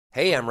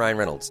Hey, I'm Ryan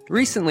Reynolds.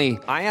 Recently,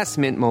 I asked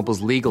Mint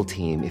Mobile's legal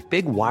team if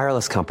big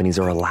wireless companies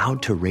are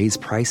allowed to raise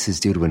prices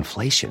due to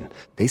inflation.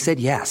 They said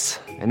yes.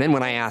 And then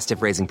when I asked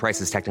if raising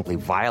prices technically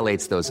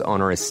violates those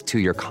onerous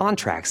two-year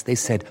contracts, they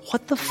said,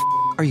 "What the f***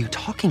 are you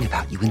talking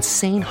about, you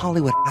insane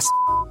Hollywood ass?"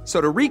 So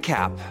to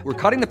recap, we're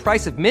cutting the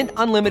price of Mint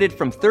Unlimited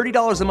from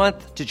 $30 a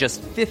month to just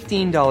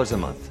 $15 a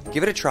month.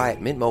 Give it a try at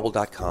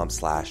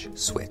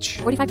mintmobile.com/switch.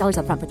 $45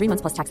 up front for 3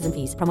 months plus taxes and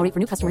fees. Promo rate for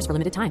new customers for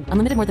limited time.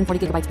 Unlimited more than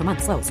 40 gigabytes per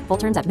month. Slows full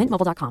terms at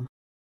mintmobile.com.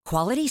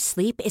 Quality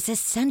sleep is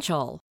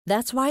essential.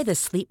 That's why the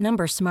Sleep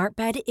Number Smart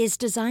Bed is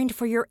designed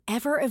for your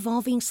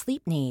ever-evolving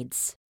sleep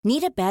needs.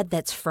 Need a bed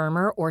that's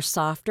firmer or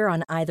softer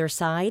on either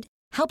side?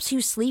 Helps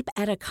you sleep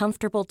at a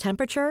comfortable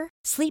temperature?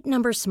 Sleep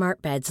Number Smart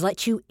Beds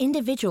let you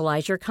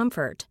individualize your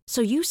comfort,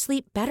 so you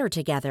sleep better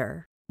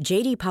together.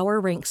 J.D. Power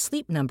ranks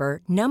Sleep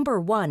Number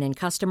number 1 in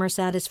customer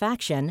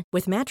satisfaction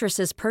with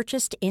mattresses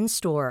purchased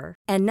in-store.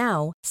 And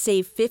now,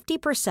 save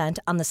 50%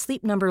 on the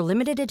Sleep Number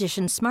Limited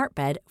Edition Smart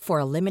Bed for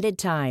a limited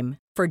time.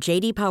 For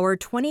J.D. Power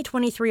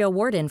 2023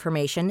 award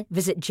information,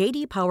 visit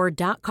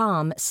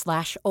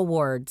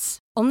jdpower.com/awards.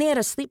 Only at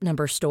a Sleep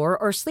Number store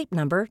or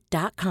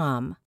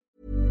sleepnumber.com.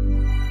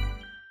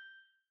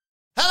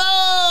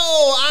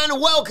 Hello and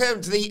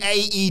welcome to the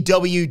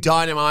AEW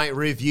Dynamite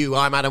review.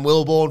 I'm Adam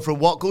Wilborn from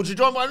What Culture,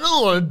 joined by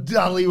another one of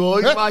Dally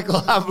Boys,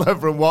 Michael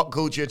Hamler from What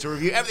Culture, to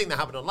review everything that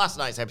happened on last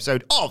night's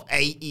episode of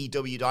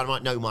AEW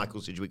Dynamite. No Michael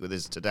Sidgwick with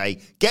us today.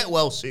 Get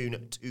well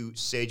soon to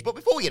Sidge. But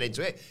before we get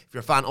into it, if you're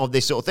a fan of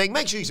this sort of thing,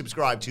 make sure you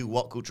subscribe to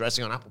What Culture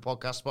Wrestling on Apple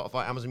Podcasts,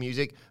 Spotify, Amazon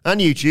Music, and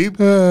YouTube,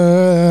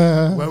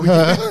 where we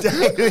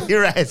do daily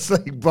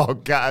wrestling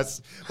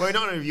podcasts, where we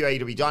not only review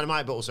AEW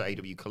Dynamite, but also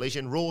AEW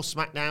Collision, Raw,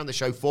 SmackDown, the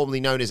show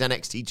formerly known as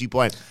NXT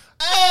 2.0.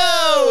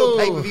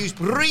 Pay-per-views,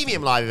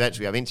 premium live events.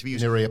 We have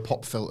interviews, a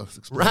pop filter,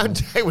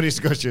 roundtable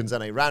discussions,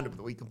 and a roundup of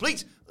the week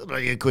complete.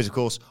 A quiz, of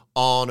course,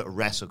 on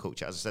Wrestle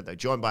Culture. As I said, though,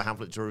 joined by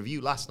Hamlet to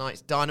review last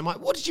night's Dynamite.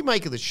 What did you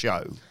make of the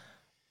show?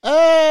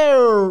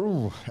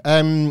 I'm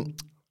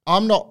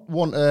not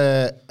one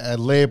to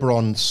labour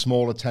on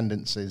small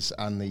attendances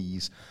and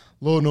these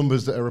low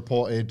numbers that are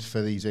reported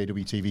for these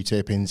AEW TV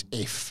tapings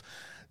if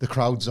the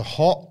crowds are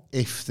hot,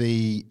 if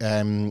the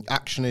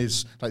action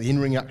is, like the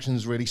in-ring action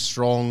is really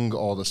strong,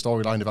 or the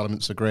storyline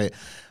developments are great.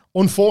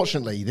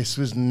 Unfortunately, this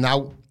was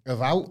now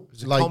about. It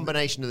was a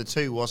combination of the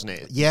two, wasn't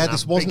it? Yeah,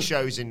 this wasn't big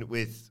shows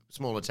with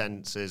small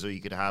attendances, or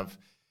you could have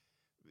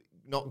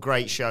not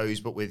great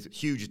shows, but with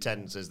huge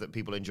attendances that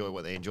people enjoy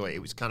what they enjoy.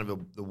 It was kind of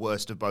the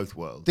worst of both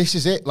worlds. This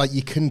is it. Like,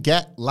 you can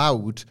get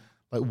loud,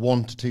 like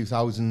 1,000 to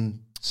 2,000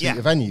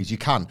 seater venues. You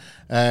can.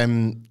 I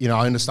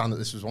understand that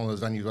this was one of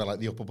those venues where, like,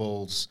 the upper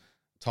bowls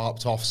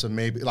tarped off, so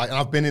maybe, like, and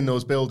I've been in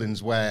those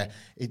buildings where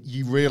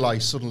you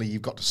realise suddenly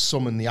you've got to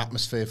summon the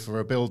atmosphere for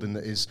a building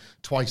that is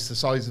twice the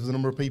size of the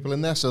number of people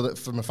in there, so that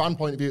from a fan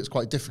point of view, it's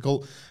quite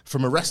difficult.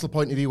 From a wrestler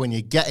point of view, when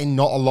you're getting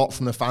not a lot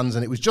from the fans,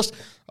 and it was just,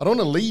 I don't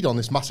want to lead on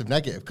this massive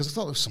negative, because I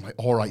thought there was some like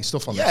all right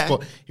stuff on this,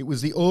 but it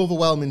was the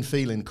overwhelming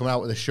feeling coming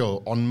out of the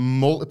show on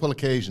multiple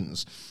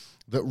occasions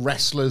that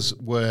wrestlers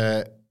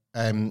were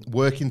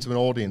working to an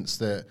audience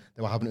that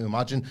they were having to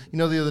imagine. You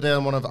know, the other day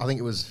on one of, I think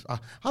it was, I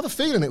have a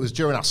feeling it was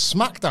during our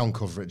SmackDown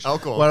coverage,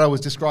 where I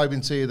was describing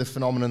to you the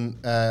phenomenon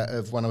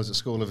of when I was at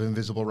school of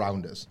invisible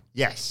rounders.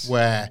 Yes.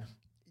 Where,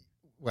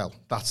 well,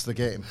 that's the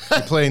game.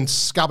 You're playing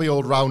scabby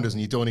old rounders and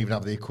you don't even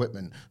have the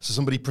equipment. So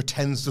somebody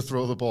pretends to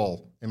throw the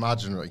ball,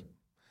 imaginary.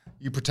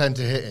 You pretend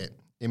to hit it,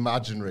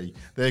 imaginary.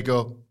 They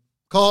go,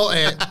 call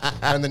it,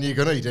 and then you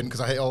go, no, you didn't,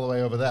 because I hit all the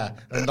way over there.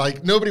 And,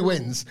 like, nobody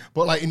wins,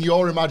 but, like, in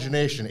your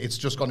imagination, it's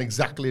just gone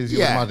exactly as you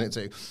imagine it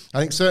to. I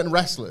think certain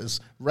wrestlers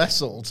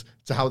wrestled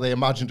to how they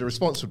imagined a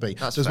response would be.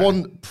 There's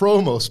one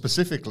promo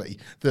specifically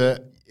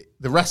that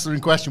the wrestler in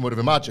question would have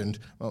imagined,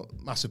 well,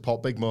 massive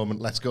pop, big moment,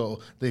 let's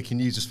go. They can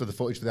use this for the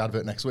footage for the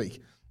advert next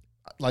week.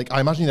 Like, I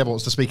imagine he never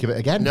wants to speak of it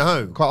again.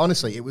 No. Quite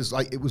honestly, it was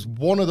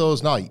one of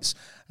those nights.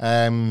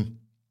 And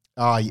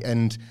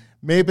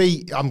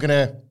maybe I'm going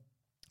to...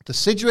 The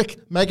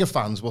Sidgwick mega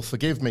fans will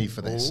forgive me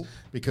for this,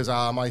 because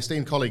my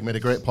esteemed colleague made a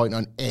great point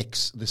on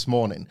X this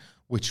morning,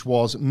 which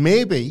was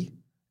maybe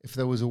if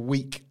there was a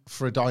week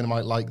for a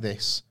Dynamite like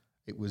this,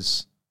 it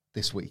was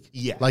this week.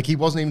 Yeah. Like, he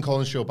wasn't even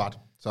calling the show bad,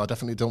 so I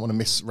definitely don't want to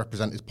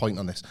misrepresent his point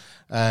on this.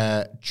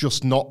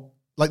 Just not,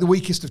 like, the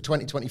weakest of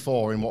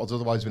 2024 in what has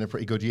otherwise been a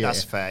pretty good year.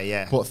 That's fair,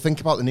 yeah. But think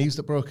about the news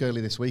that broke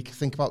early this week.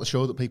 Think about the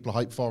show that people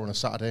are hyped for on a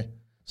Saturday.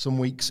 Some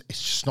weeks,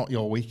 it's just not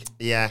your week.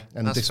 Yeah,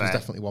 and this was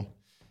definitely one.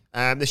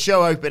 The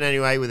show opened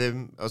anyway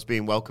with us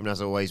being welcomed, as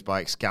always,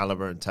 by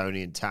Excalibur and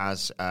Tony and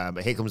Taz.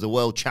 But here comes the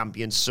world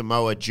champion,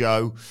 Samoa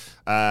Joe,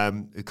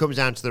 who comes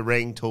down to the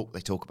ring.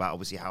 They talk about,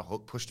 obviously, how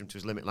Hook pushed him to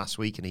his limit last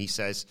week. And he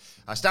says,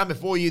 I stand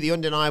before you, the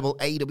undeniable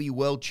AEW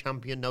world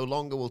champion. No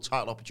longer will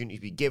title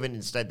opportunities be given.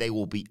 Instead, they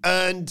will be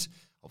earned.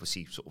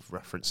 Obviously, sort of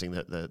referencing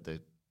the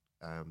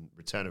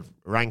return of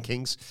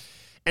rankings.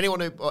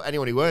 Anyone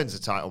who earns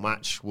a title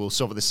match will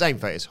suffer the same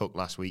fate as Hook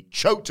last week,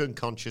 choked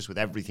unconscious with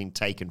everything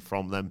taken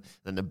from them.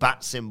 Then the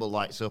bat symbol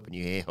lights up and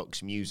you hear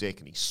Hook's music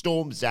and he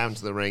storms down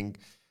to the ring.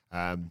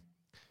 Man,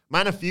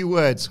 a few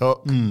words,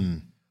 Hook.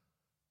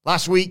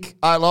 last week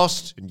I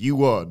lost and you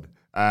won.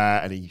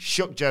 And he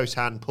shook Joe's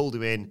hand, pulled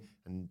him in,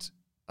 and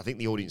I think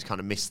the audience kind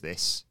of missed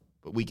this,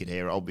 but we could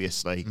hear it,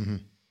 obviously. Mm-hmm.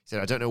 He said,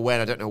 I don't know when,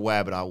 I don't know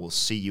where, but I will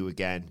see you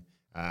again.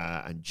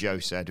 And Joe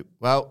said,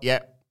 well,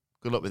 yeah,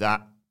 good luck with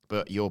that.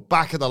 But you're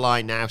back of the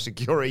line now,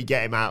 security,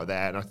 get him out of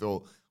there. And I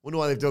thought, wonder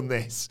why they've done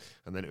this.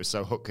 And then it was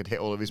so Hook could hit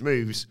all of his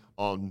moves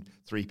on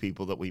 3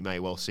 people that we may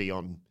well see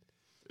on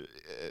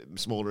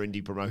smaller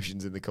indie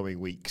promotions in the coming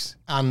weeks.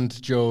 And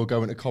Joe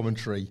going to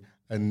commentary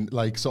and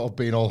like sort of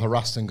being all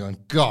harassed and going,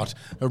 God,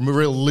 a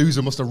real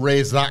loser must have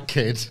raised that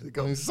kid.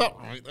 Going,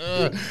 like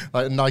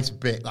a nice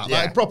bit, that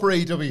like proper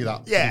AEW.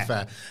 That to be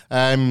fair.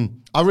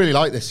 I really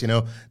like this.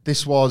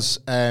 This was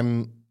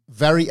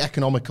very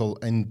economical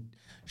and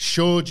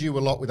showed you a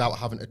lot without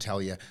having to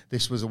tell you.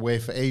 This was a way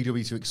for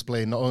AEW to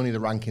explain not only the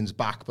rankings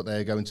back, but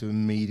they're going to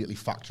immediately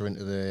factor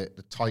into the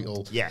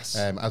title. Yes,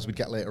 as we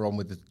get later on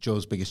with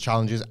Joe's biggest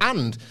challenges.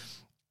 And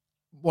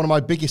one of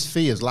my biggest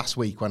fears last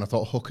week when I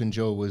thought Hook and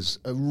Joe was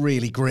a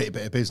really great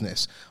bit of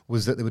business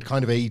was that they would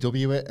kind of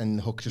AEW it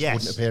and Hook just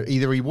wouldn't appear.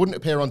 Either he wouldn't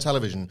appear on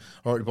television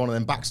or it'd be one of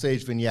them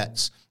backstage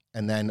vignettes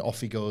and then off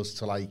he goes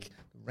to like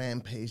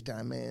Rampage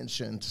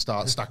Dimension to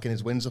start stacking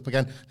his wins up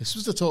again. This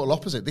was the total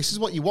opposite. This is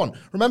what you want.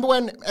 Remember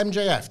when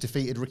MJF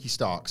defeated Ricky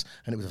Starks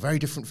and it was a very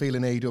different feel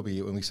in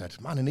AEW when we said,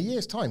 man, in a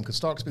year's time, could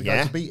Starks be the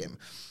guy to beat him?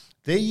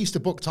 They used to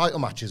book title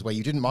matches where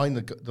you didn't mind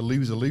the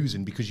loser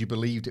losing because you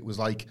believed it was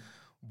like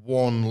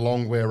one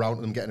long way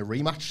around them getting a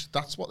rematch.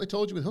 That's what they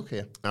told you with Hook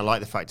here. I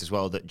like the fact as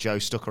well that Joe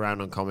stuck around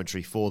on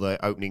commentary for the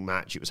opening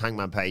match. It was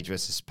Hangman Page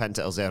versus Penta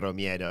El Zero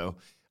Miedo.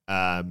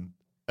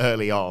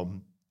 Early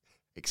on,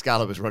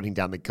 Excalibur's running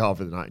down the card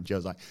for the night, and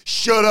Joe's like,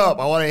 shut up,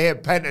 I want to hear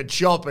Penta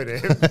chopping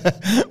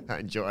him. I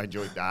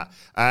enjoyed that.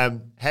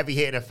 Heavy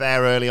hitting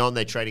affair early on.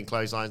 They're trading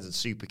clotheslines and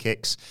super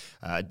kicks.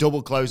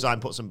 Double clothesline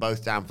puts them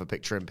both down for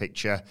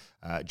picture-in-picture,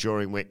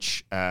 during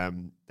which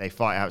they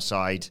fight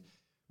outside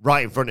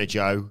right in front of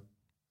Joe.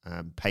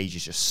 Page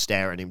is just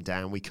staring him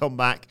down. We come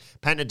back.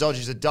 Penta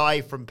dodges a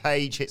dive from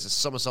Page, hits a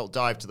somersault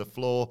dive to the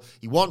floor.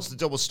 He wants the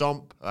double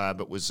stomp,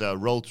 but was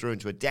rolled through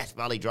into a Death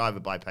Valley driver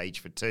by Page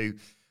for 2.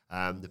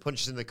 The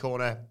punches in the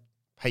corner.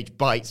 Page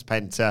bites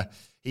Penta.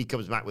 He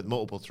comes back with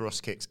multiple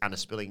thrust kicks and a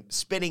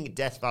spinning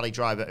Death Valley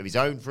driver of his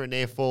own for a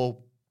near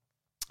fall.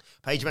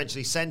 Page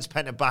eventually sends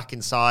Penta back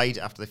inside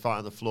after they fight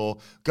on the floor,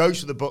 goes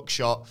for the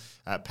buckshot.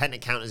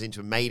 Penta counters into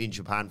a Made in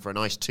Japan for a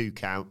nice 2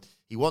 count.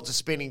 He wants a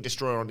spinning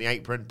destroyer on the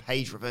apron.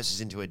 Page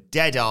reverses into a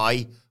dead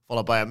eye,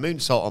 followed by a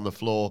moonsault on the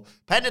floor.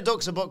 Penta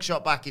ducks a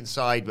buckshot back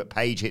inside, but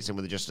Page hits him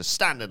with just a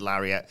standard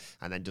lariat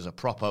and then does a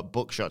proper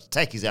buckshot to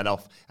take his head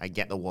off and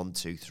get the 1,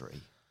 2, 3. I'm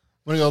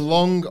going to go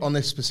long on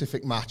this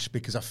specific match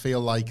because I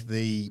feel like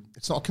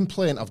it's not a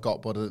complaint I've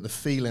got, but the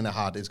feeling I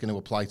had is going to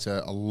apply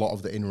to a lot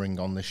of the in-ring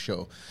on this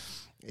show.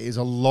 It is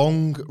a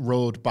long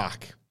road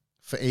back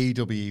for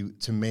AEW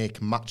to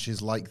make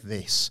matches like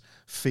this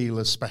feel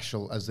as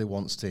special as they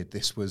once did.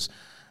 This was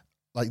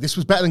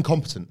better than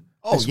competent.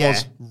 This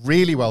was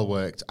really well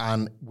worked,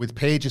 and with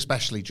Page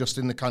especially, just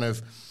in the kind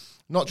of,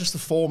 not just the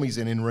form he's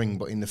in ring,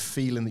 but in the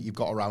feeling that you've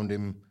got around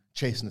him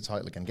chasing the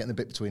title again, getting the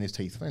bit between his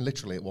teeth. I mean,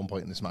 literally at one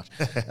point in this match.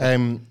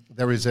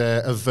 There is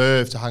a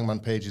verve to Hangman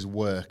Page's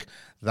work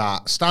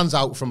that stands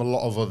out from a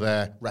lot of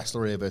other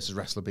Wrestler A versus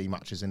Wrestler B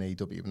matches in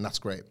AEW, and that's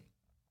great.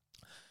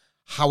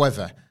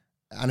 However,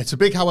 and it's a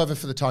big however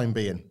for the time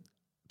being,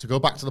 to go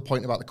back to the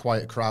point about the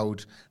quiet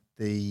crowd,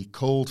 the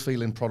cold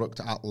feeling product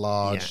at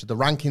large, the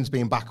rankings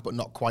being back but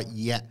not quite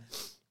yet,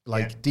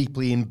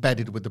 deeply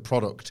embedded with the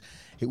product.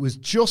 It was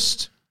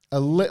just a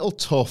little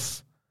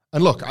tough.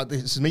 And look,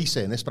 this is me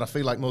saying this, but I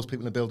feel like most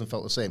people in the building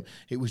felt the same.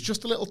 It was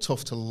just a little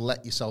tough to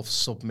let yourself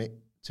submit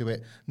to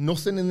it.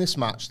 Nothing in this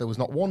match, there was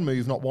not one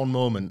move, not one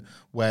moment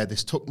where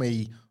this took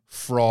me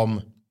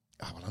from,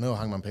 I know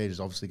Hangman Page is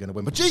obviously going to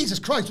win, but Jesus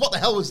Christ, what the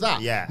hell was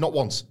that? Yeah. Not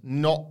once.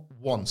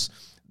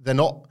 They're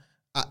not.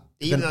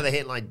 Even though they're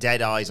hitting like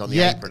dead eyes on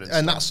the apron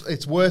and stuff.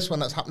 It's worse when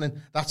that's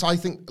happening. That's, I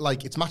think,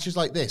 it's matches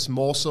like this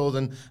more so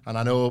than, and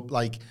I know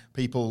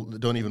people that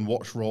don't even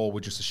watch Raw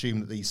would just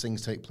assume that these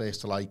things take place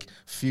to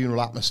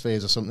funeral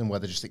atmospheres or something where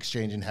they're just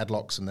exchanging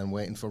headlocks and then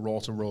waiting for Raw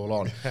to roll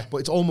on. But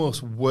it's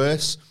almost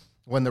worse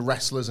when the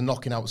wrestlers are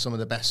knocking out some of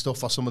the best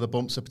stuff, or some of the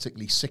bumps are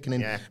particularly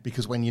sickening,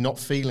 because when you're not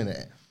feeling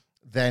it,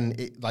 then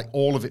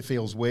all of it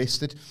feels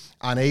wasted.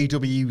 And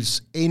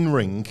AEW's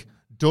in-ring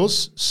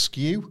does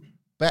skew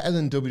better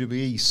than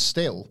WWE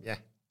still,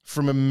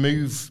 from a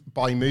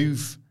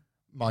move-by-move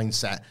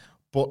mindset,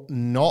 but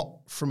not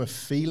from a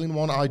feeling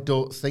one. I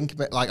don't think,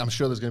 I'm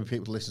sure there's going to be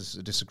people listening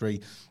to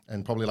disagree,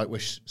 and probably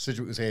wish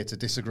Sidgwick was here to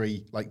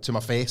disagree, to my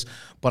face,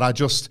 but I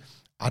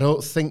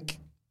don't think,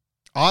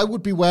 I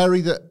would be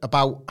wary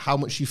about how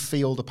much you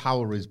feel the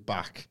power is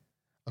back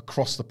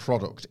across the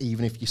product,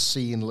 even if you're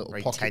seeing little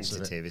very pockets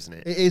tentative, of it. Isn't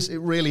it? It is. It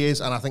really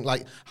is. And I think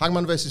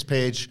Hangman versus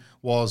Page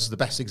was the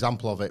best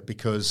example of it,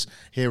 because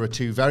here are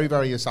two very,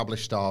 very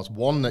established stars.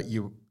 One that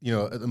you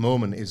know at the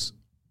moment is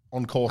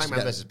on course.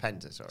 Hangman versus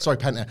Penta. Sorry,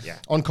 Penta. Yeah.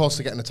 On course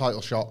to getting a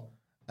title shot.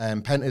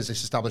 Penta is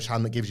this established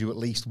hand that gives you at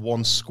least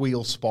one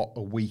squeal spot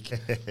a week,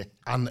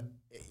 and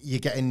you're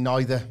getting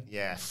neither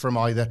Yeah. from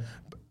either.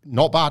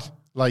 Not bad.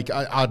 Like,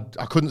 I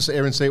couldn't sit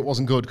here and say it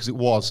wasn't good because it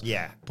was.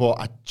 Yeah. But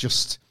I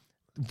just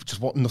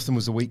what nothing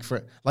was a week for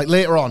it. Like,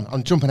 later on,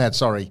 I'm jumping ahead,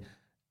 sorry.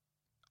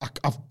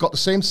 I've got the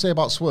same to say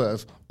about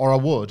Swerve, or I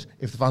would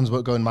if the fans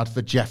weren't going mad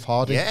for Jeff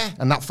Hardy. Yeah.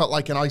 And that felt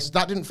like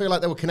that didn't feel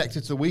like they were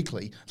connected to the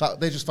weekly.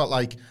 They just felt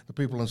like the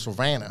people in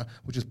Savannah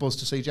were just buzzed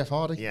to see Jeff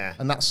Hardy. Yeah.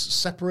 And that's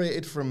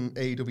separated from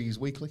AEW's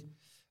weekly.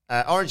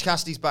 Orange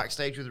Cassidy's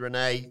backstage with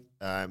Renee.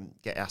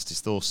 Get asked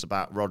his thoughts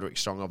about Roderick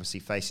Strong,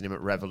 obviously facing him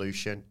at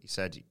Revolution. He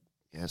said,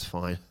 yeah, it's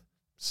fine.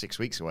 6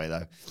 weeks away,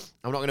 though.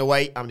 I'm not going to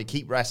wait. I'm going to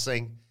keep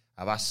wrestling.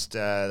 I've asked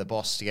the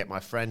boss to get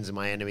my friends and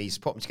my enemies,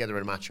 put them together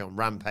in a match on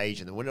Rampage,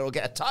 and the winner will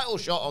get a title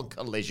shot on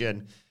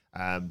Collision.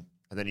 And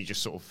then he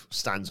just sort of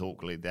stands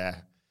awkwardly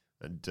there.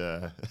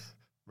 And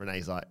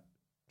Renee's like,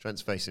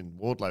 Trent's facing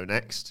Wardlow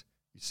next.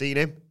 You seen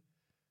him?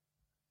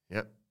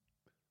 Yep.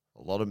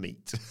 A lot of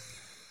meat.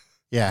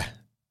 Yeah.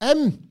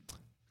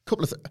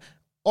 Couple of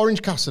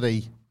Orange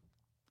Cassidy,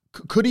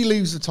 could he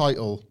lose the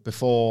title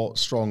before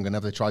Strong and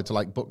ever tried to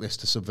like book this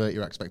to subvert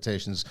your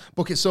expectations?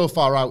 Book it so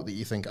far out that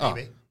you think,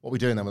 Maybe. What are we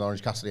doing then with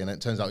Orange Cassidy? And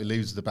it turns out he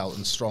loses the belt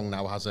and Strong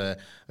now has a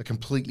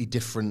completely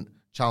different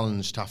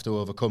challenge to have to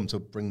overcome to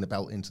bring the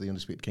belt into the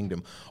Undisputed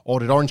Kingdom. Or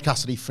did Orange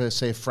Cassidy first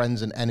say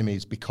friends and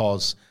enemies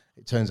because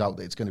it turns out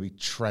that it's going to be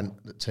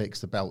Trent that takes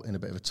the belt in a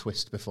bit of a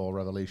twist before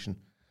Revolution?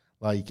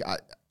 Like,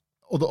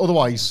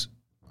 otherwise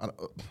I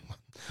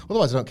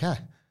don't care.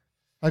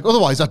 Like,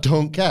 otherwise, I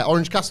don't care.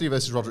 Orange Cassidy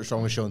versus Roderick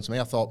Strong was shown to me.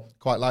 I thought,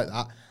 quite like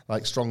that.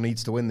 Like, Strong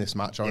needs to win this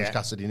match. Orange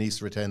Cassidy needs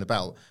to retain the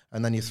belt.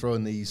 And then you're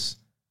throwing these,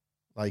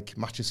 like,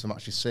 matches for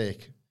matches'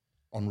 sake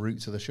en route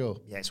to the show.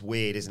 Yeah, it's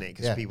weird, isn't it?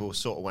 Because people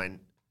sort of went,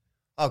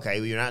 okay,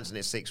 well, you're announcing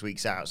it 6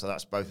 weeks out, so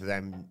that's both of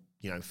them,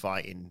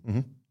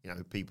 fighting,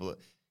 people that...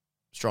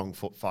 Strong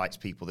fights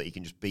people that he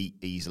can just beat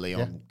easily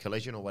on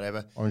Collision or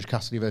whatever. Orange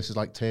Cassidy versus,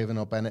 like, Taven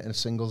or Bennett in a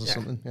singles or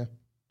something,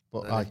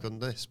 But they've done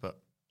this, but...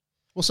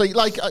 We'll see,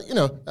 like,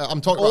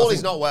 I'm talking All about...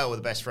 is not well with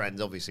the best friends,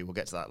 obviously. We'll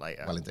get to that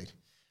later. Well, indeed.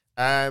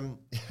 The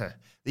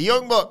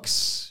Young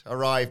Bucks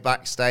arrive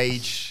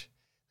backstage.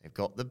 They've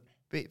got the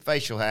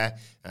facial hair.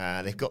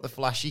 They've got the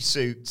flashy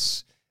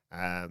suits.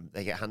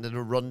 They get handed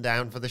a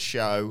rundown for the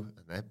show,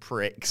 and they're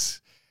pricks.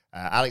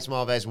 Alex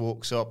Marvez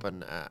walks up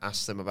and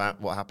asks them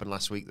about what happened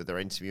last week that they're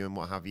interviewing,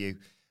 what have you.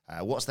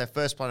 What's their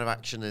first plan of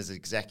action as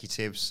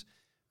executives?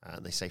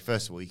 And they say,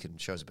 first of all, you can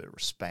show us a bit of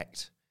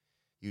respect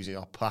using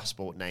our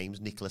passport names,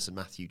 Nicholas and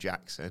Matthew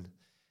Jackson.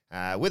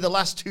 With the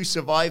last two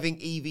surviving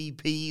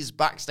EVPs,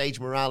 backstage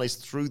morale is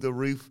through the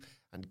roof,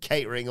 and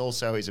catering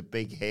also is a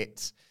big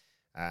hit.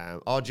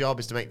 Our job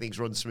is to make things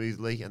run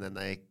smoothly, and then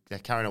they're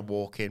carrying on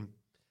walking,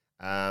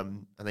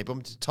 and they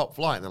bump into Top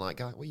Flight, and they're like,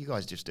 what are you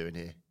guys just doing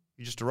here?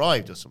 You just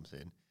arrived or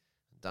something?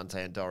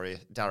 Dante and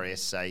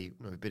Darius say,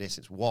 no, we've been here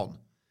since 1.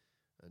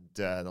 And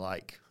they're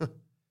like,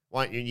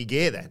 why aren't you in your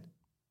gear then?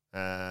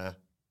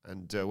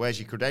 And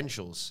where's your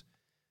credentials?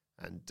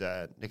 And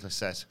Nicholas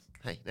says,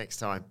 hey, next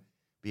time,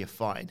 be a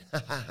fine.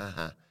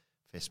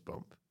 Fist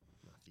bump.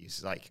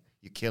 Matthews like,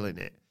 you're killing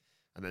it.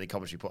 And then the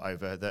commentary put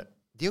over that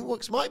the Young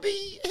Bucks might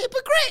be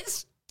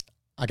hypocrites.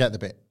 I get the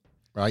bit,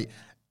 right?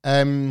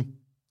 Fair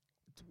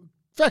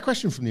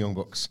question from the Young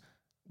Bucks.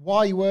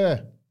 Why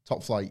were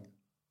Top Flight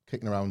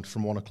kicking around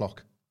from 1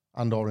 o'clock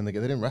and or in the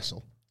game? They didn't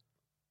wrestle.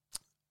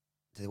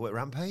 Did they work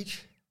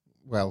Rampage?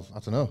 Well, I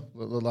don't know.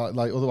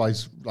 Like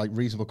otherwise, like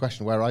reasonable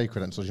question. Where are your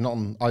credentials? You're not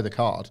on either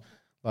card.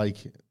 Like,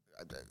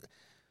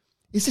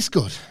 is this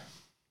good?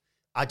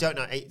 I don't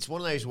know. It's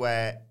one of those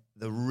where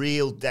the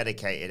real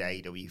dedicated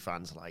AEW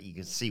fans are like, you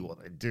can see what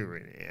they're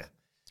doing here.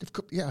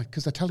 Yeah,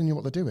 because they're telling you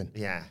what they're doing.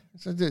 Yeah.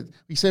 So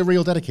you say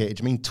real dedicated,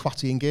 you mean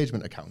twatty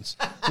engagement accounts?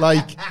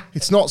 Like,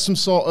 it's not some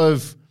sort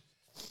of,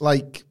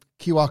 like,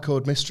 QR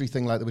code mystery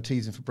thing like they were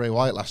teasing for Bray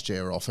Wyatt last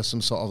year, or for some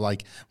sort of,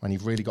 like, when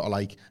you've really got to,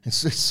 like...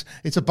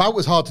 It's about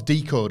as hard to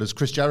decode as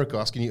Chris Jericho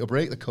asking you to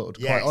break the code,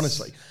 quite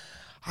honestly.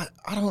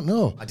 I don't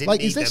know. I didn't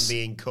need them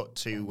being cut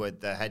to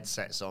with the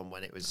headsets on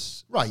when it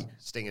was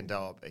Sting and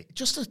Darby.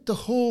 Just the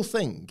whole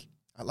thing.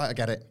 I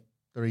get it.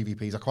 They're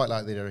EVPs. I quite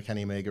like the idea of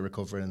Kenny Omega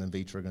recovering and then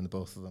Vitra against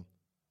both of them.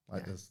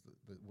 Like,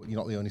 you're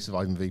not the only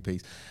surviving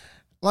VPs.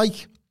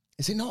 Like,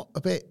 is it not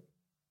a bit...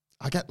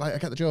 I get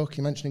the joke.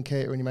 You're mentioning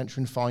catering, you're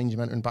mentioning fines, you're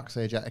mentioning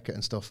backstage etiquette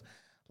and stuff.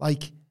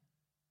 Like,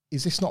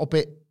 is this not a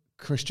bit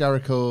Chris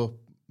Jericho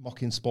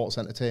mocking sports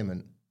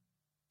entertainment?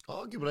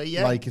 Arguably,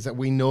 yeah. Like, is that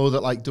we know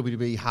that, like,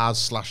 WWE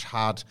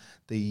has/had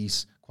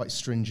these quite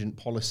stringent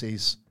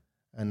policies,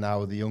 and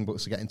now the Young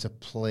Bucks are getting to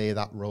play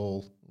that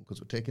role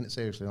because we're taking it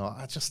seriously.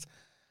 I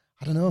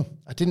don't know.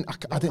 I didn't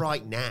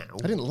right now.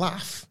 I didn't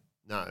laugh.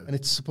 No. And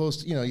it's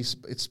supposed to,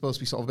 it's supposed to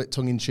be sort of a bit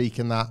tongue-in-cheek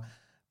in that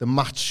the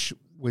match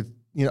with,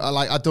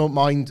 I don't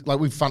mind, like,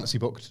 we've fantasy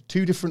booked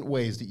 2 different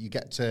ways that you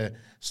get to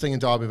Sting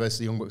and Darby versus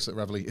the Young Bucks at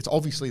Reveille. It's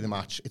obviously the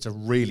match. It's a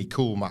really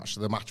cool match,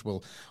 so the match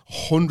will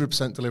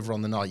 100% deliver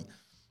on the night.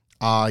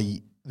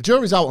 The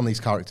jury's out on these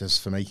characters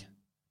for me,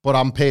 but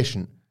I'm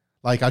patient.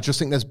 Like, I just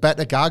think there's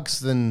better gags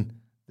than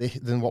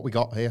what we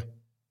got here.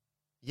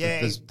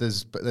 Yeah.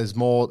 There's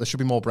more, there should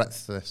be more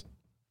breadth to this.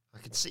 I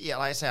can see,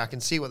 like I say, I can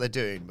see what they're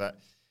doing, but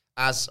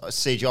as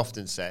Sige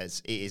often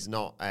says, it is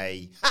not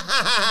a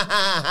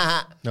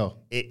no.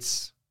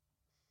 It's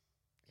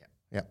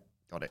yeah,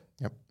 got it.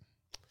 Yep.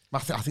 I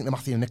think the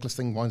Matthew and Nicholas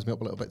thing winds me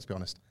up a little bit, to be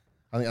honest.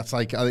 I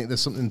think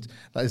there's something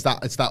it's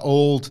that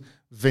old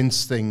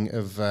Vince thing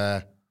of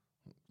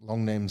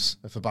long names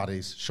are for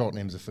baddies, short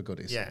names are for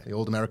goodies. Yeah. The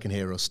old American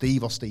hero,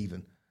 Steve or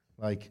Steven.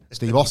 Like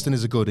Steve Austin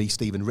is a goodie,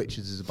 Steven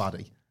Richards is a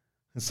baddie.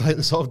 It's like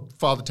the sort of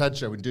Father Ted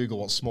show in Dougal,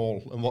 what's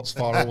small and what's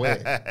far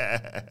away.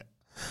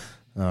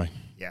 Aye.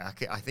 Yeah,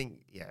 I think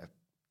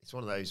it's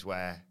one of those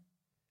where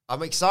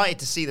I'm excited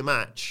to see the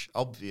match,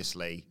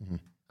 obviously,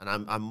 and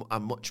I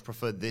much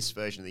prefer this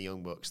version of the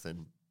Young Bucks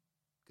than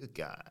Good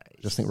Guys.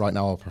 Just think right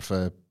now I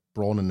prefer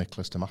Braun and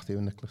Nicholas to Matthew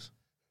and Nicholas.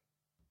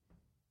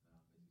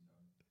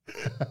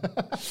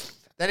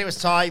 Then it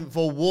was time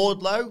for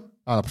Wardlow. And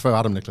I prefer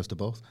Adam Nicholas to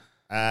both.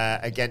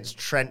 Against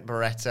Trent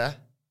Beretta.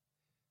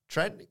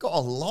 Trent got a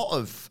lot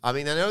of... I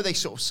mean, I know they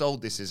sort of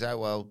sold this as,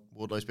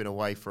 Wardlow's been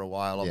away for a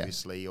while,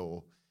 obviously,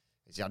 or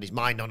he's had his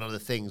mind on other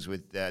things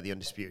with the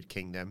Undisputed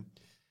Kingdom.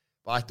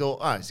 But I thought,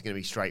 it's going to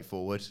be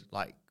straightforward.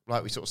 Like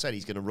we sort of said,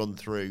 he's going to run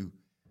through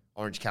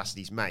Orange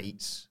Cassidy's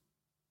mates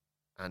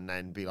and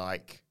then be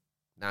like,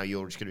 now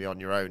you're just going to be on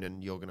your own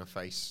and you're going to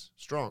face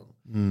Strong.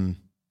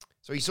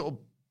 So he sort of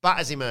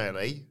batters him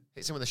early,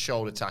 hits him with a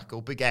shoulder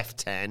tackle, big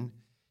F10.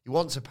 He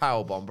wants a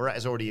powerbomb.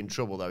 Beretta's already in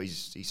trouble, though.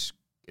 He's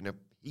in a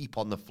heap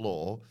on the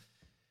floor.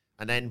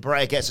 And then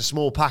Beretta gets a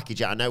small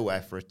package out of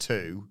nowhere for a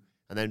 2.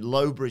 And then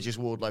low bridges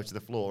Wardlow to the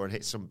floor and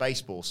hits some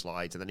baseball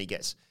slides. And then he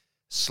gets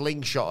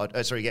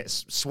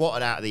gets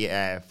swatted out of the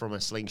air from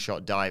a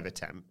slingshot dive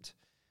attempt.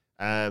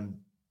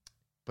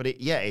 But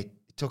it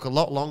took a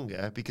lot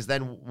longer because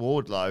then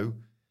Wardlow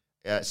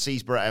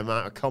sees Beretta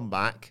mount a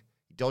comeback.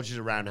 He dodges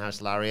a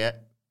roundhouse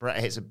lariat. Beretta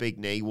hits a big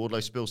knee.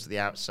 Wardlow spills to the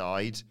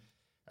outside.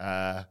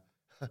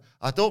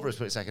 I thought for a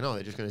split second,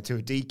 they're just going to do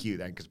a DQ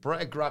then, because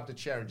Beretta grabbed a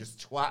chair and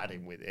just twatted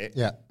him with it.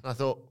 Yeah. And I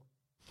thought,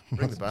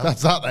 ring the bell.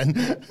 That's that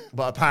then.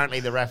 But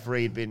apparently the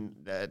referee had been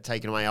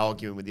taken away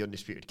arguing with the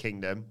Undisputed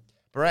Kingdom.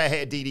 Beretta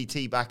hit a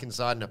DDT back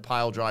inside and a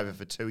pile driver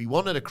for 2. He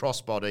wanted a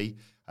crossbody,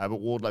 but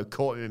Wardlow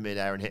caught him in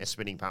midair and hit a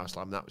spinning power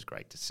slam. That was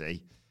great to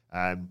see.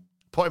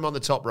 Put him on the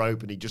top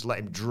rope and he just let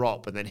him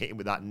drop and then hit him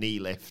with that knee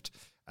lift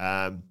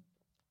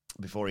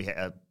before he hit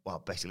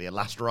basically a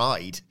last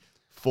ride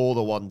for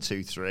the 1,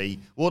 2, 3.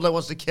 Wardlow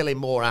wants to kill him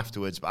more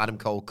afterwards, but Adam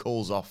Cole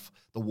calls off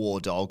the War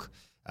Dog,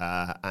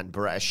 and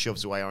Beretta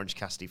shoves away Orange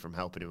Cassidy from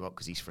helping him up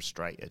because he's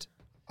frustrated.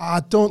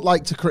 I don't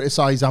like to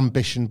criticise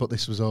ambition, but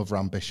this was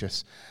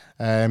over-ambitious.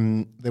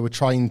 They were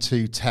trying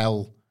to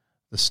tell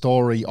the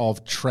story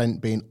of Trent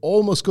being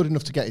almost good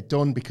enough to get it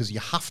done because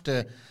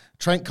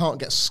Trent can't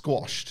get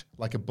squashed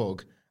like a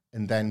bug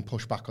and then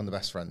push back on the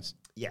best friends.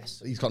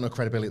 Yes. He's got no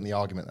credibility in the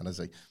argument then, has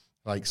he?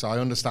 So I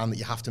understand that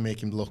you have to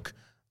make him look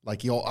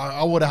like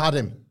I would have had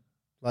him.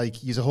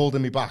 Like, you're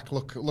holding me back.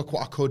 Look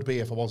what I could be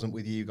if I wasn't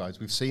with you guys.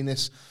 We've seen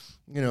this,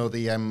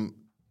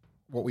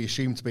 what we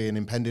assume to be an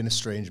impending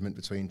estrangement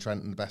between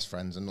Trent and the best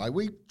friends. And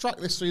we tracked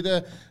this through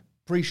the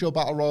pre-show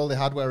battle royal they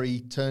had where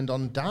he turned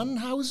on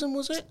Danhausen,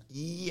 was it?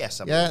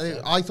 Yes.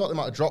 I thought they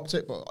might have dropped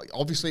it, but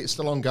obviously it's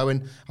still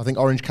ongoing. I think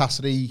Orange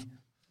Cassidy,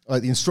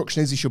 the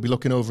instruction is he should be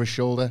looking over his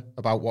shoulder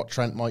about what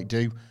Trent might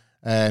do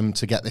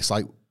to get this,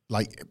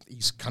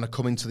 he's kind of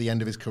coming to the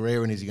end of his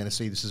career, and is he going to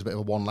see this as a bit of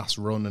a one last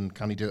run, and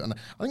can he do it? And I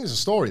think there's a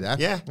story there.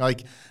 Yeah.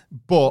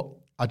 But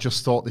I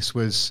just thought this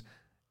was,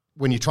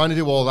 when you're trying to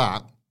do all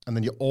that, and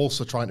then you're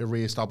also trying to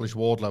re-establish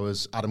Wardlow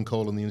as Adam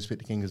Cole and the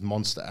Undisputed King as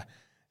Monster,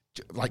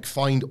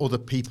 find other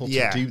people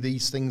to do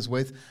these things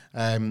with.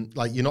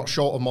 You're not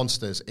short of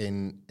monsters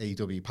in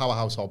AEW.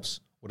 Powerhouse Hobbs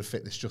would have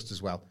fit this just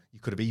as well. You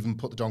could have even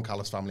put the Don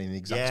Callis family in the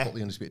exact spot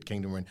the Undisputed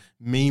Kingdom were in.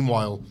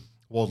 Meanwhile,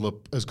 Wardlow,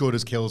 as good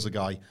as kills a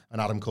guy,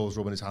 and Adam Cole's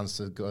rubbing his hands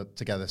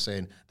together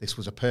saying, this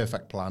was a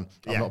perfect plan,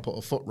 I've not put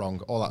a foot wrong,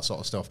 all that sort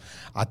of stuff.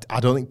 I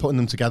don't think putting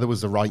them together was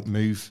the right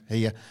move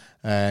here.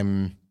 I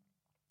don't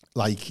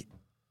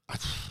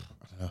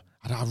know.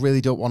 I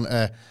really don't want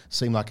to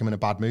seem like I'm in a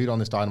bad mood on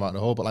this Dynamite in the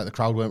whole, but the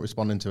crowd weren't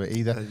responding to it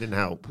either. It didn't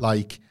help.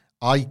 I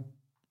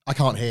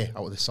can't hear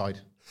out of this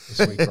side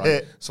this week,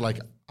 right? So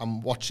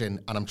I'm watching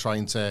and I'm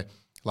trying to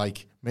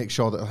make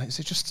sure that is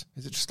it just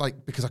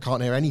because I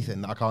can't hear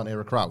anything that I can't hear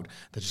a crowd,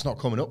 they're just not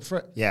coming up for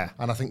it. Yeah.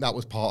 And I think that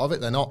was part of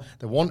it.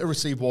 They want to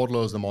receive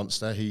Wardlow as the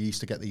monster who used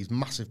to get these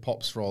massive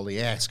pops for all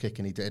the ass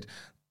kicking he did.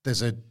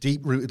 There's a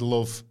deep-rooted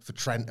love for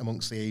Trent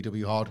amongst the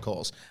AEW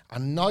hardcores,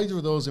 and neither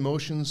of those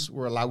emotions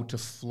were allowed to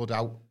flood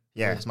out.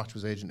 This match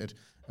was agented.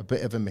 A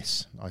bit of a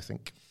miss, I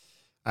think.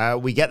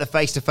 We get the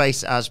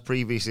face-to-face as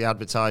previously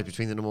advertised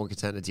between the number 1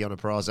 contender Deonna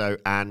Purrazzo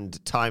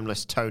and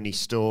timeless Toni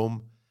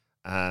Storm.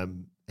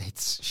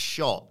 It's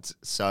shot,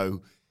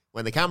 so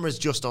when the camera's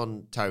just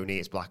on Tony,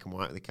 it's black and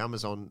white. When the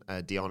camera's on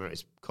Deonna,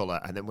 it's colour.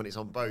 And then when it's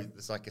on both,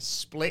 there's a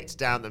split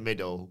down the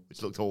middle,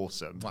 which looked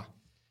awesome. Wow.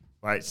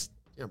 Where it's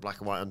black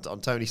and white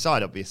on Tony's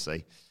side,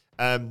 obviously.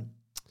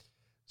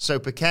 So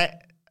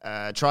Paquette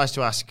tries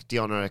to ask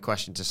Deonna a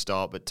question to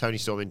start, but Toni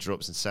Storm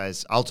interrupts and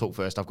says, I'll talk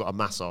first. I've got a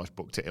massage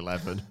booked at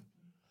 11.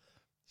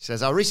 She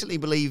says, I recently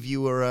believe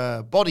you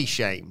were body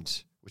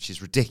shamed, which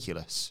is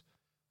ridiculous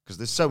because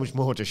there's so much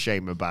more to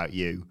shame about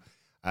you.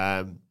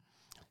 I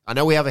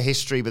know we have a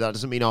history, but that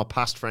doesn't mean our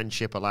past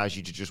friendship allows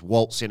you to just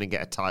waltz in and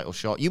get a title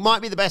shot. You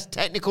might be the best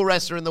technical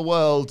wrestler in the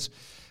world,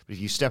 but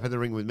if you step in the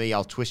ring with me,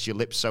 I'll twist your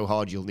lips so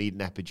hard you'll need an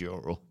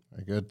epidural.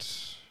 Very good.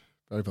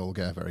 Very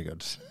vulgar. Very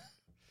good.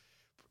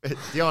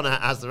 Deonna,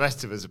 as the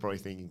rest of us are probably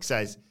thinking,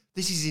 says,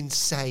 this is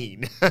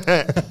insane.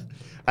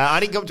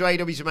 I didn't come to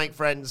AEW to make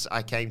friends.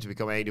 I came to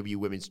become AEW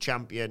Women's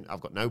Champion.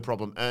 I've got no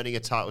problem earning a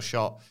title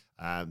shot,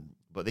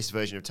 but this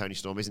version of Toni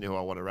Storm isn't who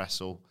I want to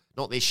wrestle.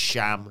 Not this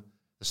sham.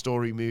 The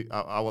story,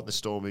 I want the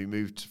Storm who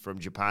moved from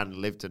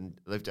Japan, lived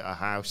at a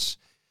house.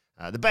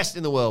 The best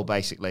in the world,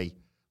 basically.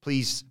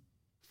 Please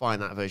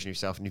find that version of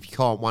yourself. And if you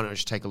can't, why not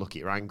just take a look at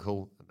your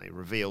ankle? And they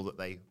reveal that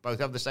they both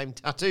have the same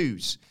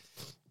tattoos.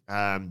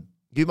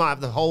 You might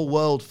have the whole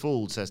world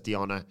fooled, says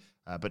Deonna,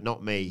 but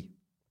not me.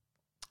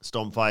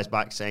 Storm fires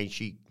back saying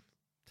she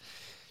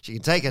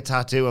can take a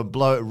tattoo and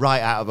blow it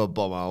right out of her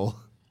bumhole.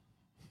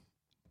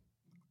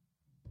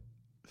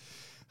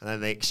 And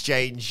then they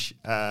exchange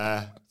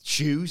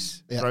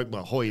shoes,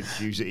 hoid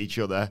shoes at each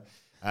other.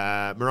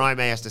 Mariah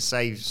May has to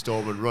save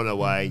Storm and run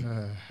away,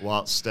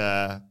 whilst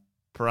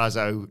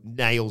Perazzo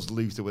nails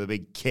Luther with a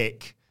big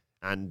kick.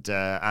 And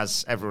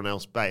as everyone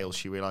else bails,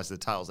 she realises the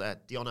title's there.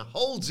 Deonna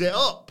holds it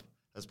up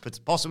as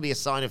possibly a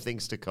sign of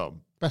things to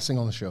come. Best thing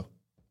on the show.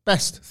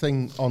 Best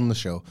thing on the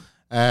show.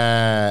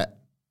 I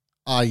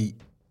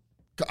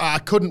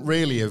couldn't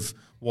really have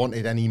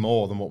wanted any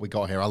more than what we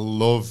got here. I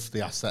love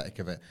the aesthetic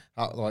of it.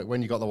 Like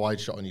when you got the wide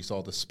shot and you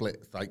saw the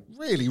split, like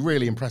really,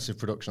 really impressive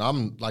production.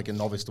 I'm like a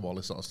novice to all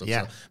this sort of stuff.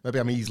 Yeah. So maybe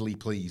I'm easily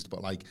pleased,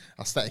 but like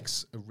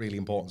aesthetics are really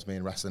important to me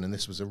in wrestling, and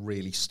this was a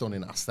really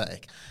stunning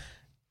aesthetic.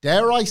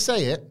 Dare I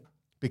say it,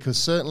 because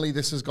certainly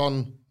this has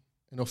gone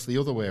enough the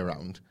other way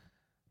around.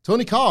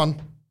 Tony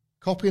Khan,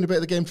 copying a bit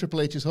of the game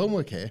Triple H's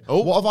homework here.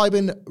 Oh. What have I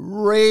been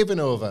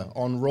raving over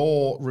on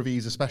Raw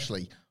reviews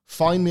especially?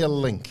 Find me a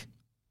link.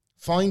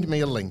 Find me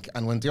a link.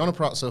 And when Deonna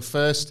Purrazzo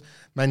first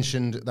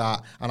mentioned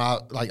that, and I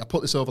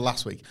put this over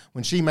last week,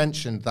 when she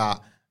mentioned that,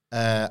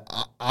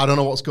 I don't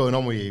know what's going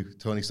on with you,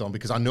 Toni Storm,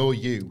 because I know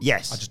you.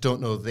 Yes. I just don't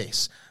know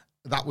this.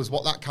 That was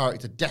what that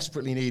character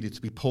desperately needed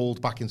to be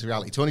pulled back into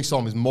reality. Toni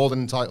Storm is more than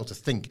entitled to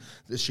think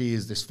that she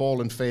is this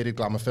fallen, faded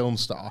glamour film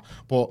star,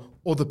 but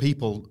other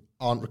people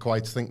aren't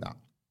required to think that.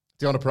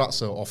 Deonna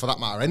Purrazzo, or for that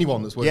matter,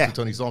 anyone that's working with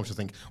Toni Storm should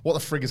think, what the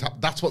frig has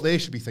happened? That's what they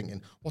should be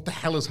thinking. What the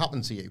hell has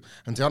happened to you?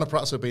 And Deonna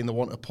Purrazzo being the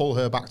one to pull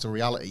her back to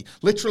reality,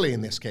 literally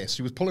in this case,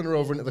 she was pulling her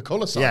over into the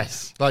colour side.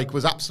 Yes. Like,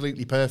 was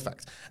absolutely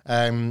perfect.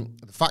 The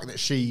fact that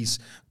she's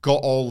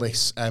got all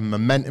this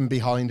momentum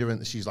behind her and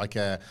that she's like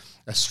a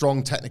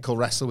strong technical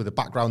wrestler with a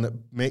background that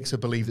makes her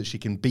believe that she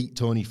can beat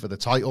Toni for the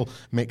title,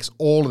 makes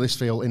all of this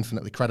feel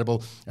infinitely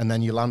credible, and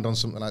then you land on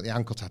something like the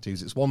ankle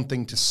tattoos. It's one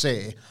thing to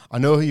say, I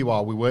know who you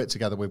are, we work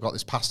together, we've got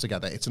this past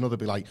together. It's another to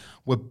be like,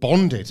 we're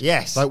bonded.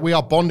 Yes. Like, we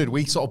are bonded.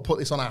 We sort of put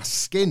this on our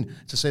skin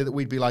to say that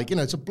we'd be like,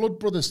 it's a blood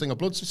brothers thing, a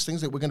blood sisters thing,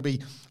 that we're going to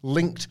be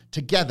linked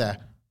together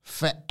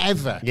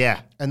forever.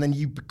 Yeah. And then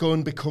you go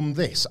and become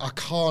this. I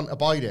can't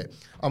abide it.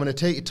 I'm going to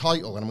take your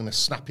title and I'm going to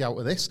snap you out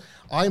of this.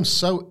 I am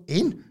so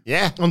in.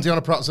 Yeah. On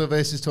Deonna Purrazzo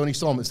versus Toni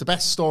Storm. It's the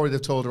best story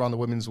they've told around the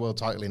women's world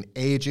title in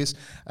ages.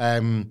 I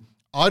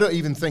don't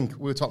even think,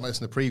 we were talking about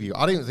this in the preview,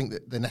 I don't even think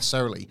that they're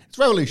necessarily, it's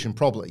Revolution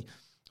probably,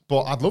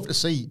 but I'd love to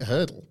see a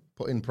hurdle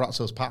put in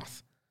Purrazzo's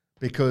path,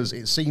 because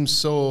it seems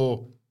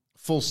so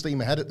full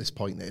steam ahead at this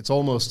point that it's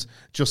almost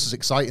just as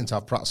exciting to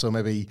have Purrazzo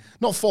maybe,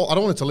 not fall, I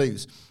don't want it to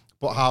lose,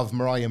 but have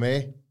Mariah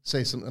May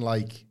say something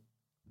like,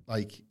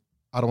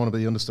 I don't want to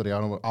be the understudy, I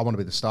want to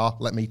be the star,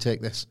 let me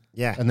take this.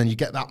 Yeah. And then you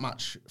get that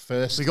match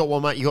first. So you got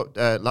one match, you got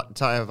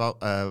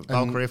Taya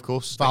Valkyrie, of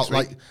course.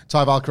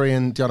 Taya Valkyrie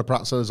and Deonna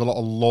Purrazzo, there's a lot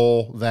of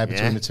lore there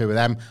between the two of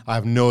them. I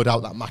have no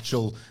doubt that match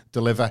will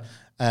deliver.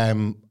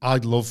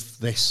 I'd love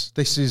this.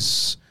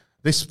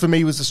 This, for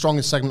me, was the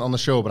strongest segment on the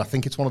show, but I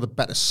think it's one of the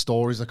better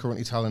stories they're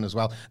currently telling as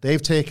well.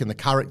 They've taken the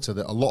character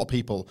that a lot of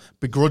people,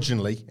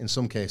 begrudgingly, in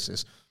some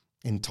cases,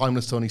 in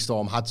Timeless Toni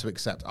Storm, had to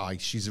accept,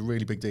 she's a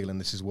really big deal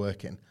and this is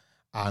working.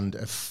 And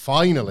have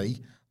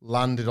finally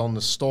landed on the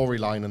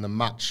storyline and the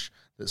match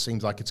that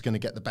seems like it's going to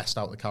get the best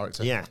out of the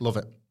character. Yeah. Love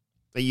it.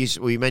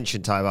 We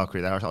mentioned Taya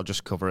Valkyrie there. I'll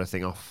just cover a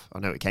thing off. I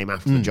know it came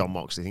after the John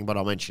Moxley thing, but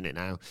I'll mention it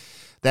now.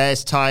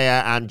 There's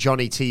Taya and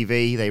Johnny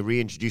TV. They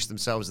reintroduced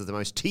themselves as the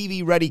most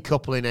TV-ready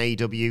couple in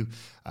AEW.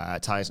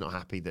 Taya's not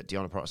happy that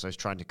Deonna Purrazzo is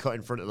trying to cut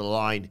in front of the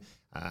line.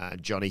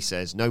 Johnny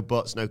says, no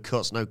butts, no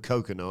cuts, no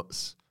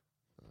coconuts.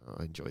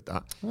 I enjoyed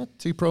that.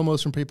 2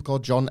 promos from people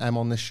called John M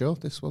on this show.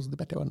 This was the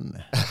better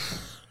one.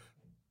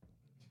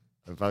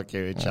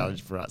 Valkyrie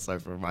challenged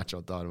Purrazzo for a match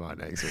on Dynamite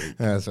next week.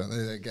 Yeah, so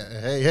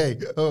hey,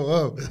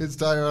 oh, it's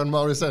Taya and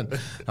Morrison.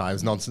 No, it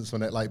was nonsense,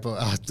 wasn't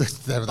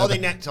it? They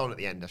necked on at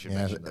the end, I should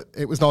mention that.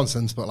 It was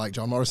nonsense, but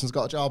John Morrison's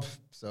got a job,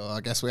 so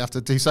I guess we have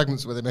to do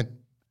segments with him in.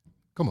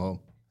 Come home.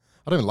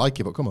 I don't even like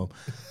you, but come home.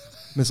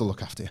 Miz will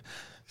look after you.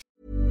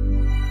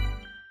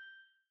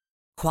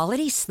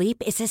 Quality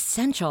sleep is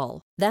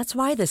essential. That's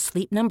why the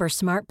Sleep Number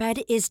Smart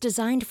Bed is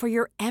designed for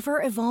your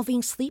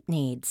ever-evolving sleep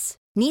needs.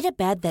 Need a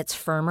bed that's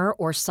firmer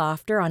or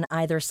softer on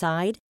either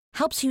side?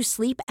 Helps you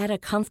sleep at a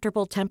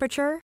comfortable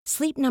temperature?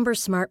 Sleep Number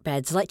Smart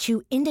Beds let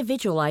you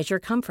individualize your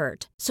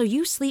comfort so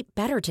you sleep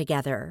better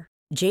together.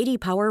 J.D.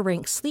 Power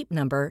ranks Sleep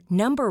Number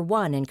number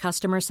 1 in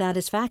customer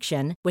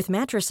satisfaction with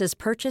mattresses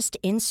purchased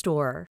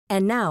in-store.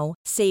 And now,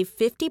 save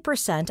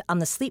 50% on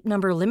the Sleep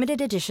Number Limited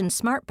Edition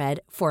Smart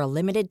Bed for a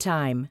limited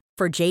time.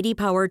 For J.D.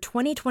 Power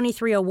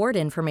 2023 award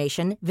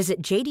information,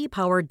 visit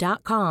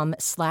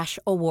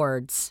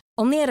jdpower.com/awards.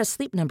 Only at a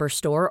Sleep Number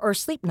store or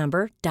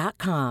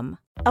sleepnumber.com.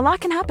 A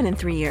lot can happen in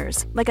 3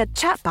 years, like a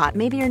chatbot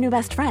may be your new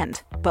best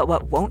friend. But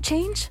what won't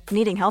change?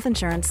 Needing health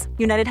insurance.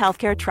 United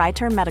Healthcare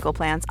Tri-Term Medical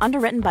Plans,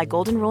 underwritten by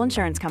Golden Rule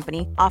Insurance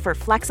Company, offer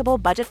flexible,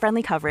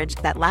 budget-friendly coverage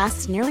that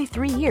lasts nearly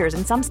 3 years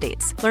in some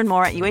states. Learn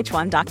more at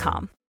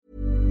uh1.com.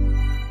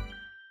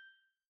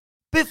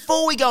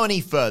 Before we go any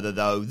further,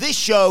 though, this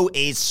show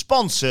is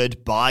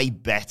sponsored by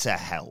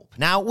BetterHelp.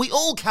 Now, we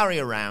all carry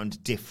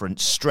around different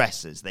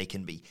stressors. They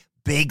can be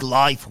big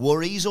life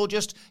worries or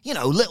just,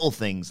 little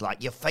things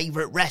like your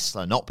favorite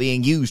wrestler not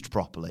being used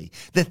properly.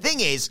 The thing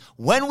is,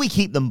 when we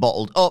keep them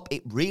bottled up,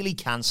 it really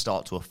can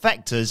start to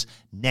affect us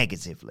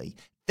negatively.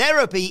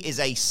 Therapy is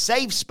a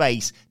safe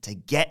space to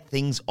get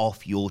things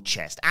off your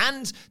chest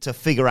and to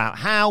figure out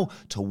how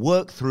to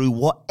work through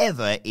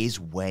whatever is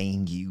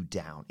weighing you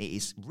down. It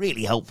is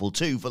really helpful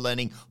too for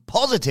learning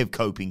positive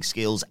coping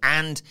skills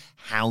and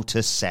how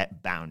to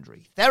set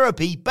boundaries.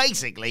 Therapy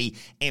basically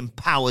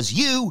empowers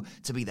you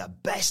to be the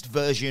best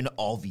version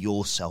of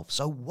yourself.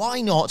 So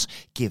why not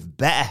give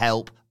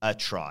BetterHelp a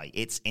try?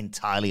 It's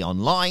entirely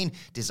online,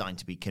 designed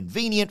to be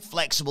convenient,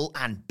 flexible,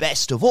 and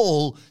best of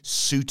all,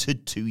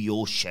 suited to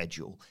your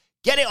schedule.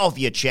 Get it off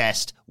your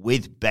chest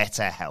with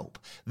BetterHelp.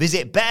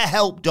 Visit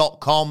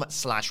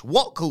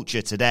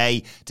betterhelp.com/whatculture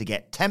today to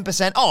get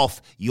 10%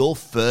 off your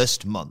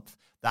first month.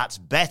 That's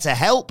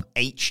BetterHelp,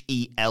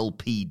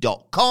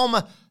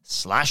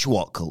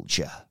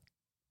 HELP.com/whatculture.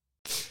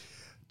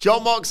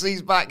 John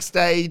Moxley's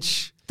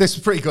backstage. This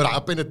is pretty good.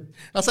 I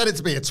said it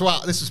to be a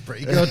twat. This is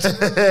pretty good.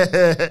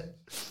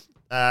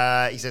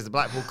 He says the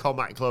Blackpool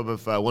Combat Club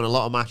have won a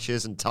lot of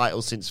matches and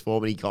titles since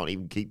forming. He can't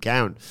even keep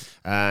count.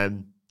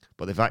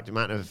 But the fact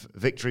amount of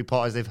victory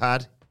parties they've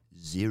had,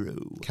 0.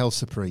 Quelle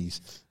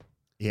surprise.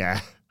 Yeah,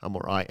 I'm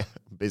all right.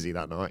 I'm busy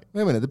that night.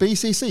 Wait a minute. The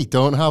BCC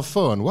don't have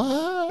fun.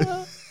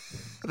 What?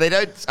 They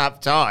don't have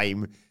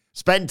time,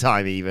 spend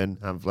time even,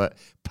 Hamlet,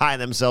 patting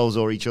themselves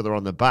or each other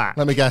on the back.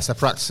 Let me guess. They're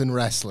practicing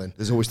wrestling.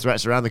 There's always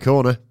threats around the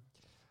corner.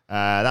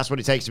 That's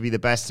what it takes to be the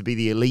best, to be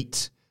the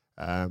elite.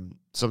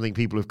 Something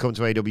people who've come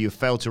to AEW have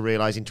failed to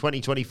realize. In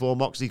 2024,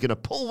 Moxley's going to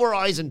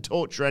pulverize and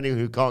torture anyone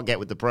who can't get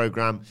with the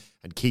program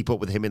and keep up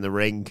with him in the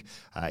ring.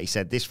 He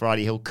said this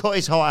Friday he'll cut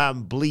his heart out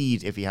and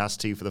bleed if he has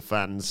to for the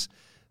fans.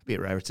 It'd be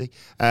a rarity.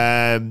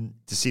 To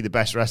see the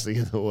best wrestling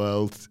in the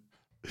world.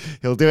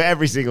 He'll do it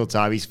every single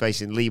time he's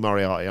facing Lee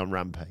Moriarty on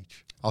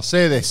Rampage. I'll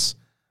say this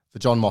for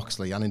John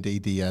Moxley and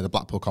indeed the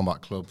Blackpool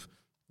Combat Club,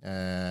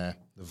 the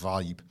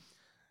vibe.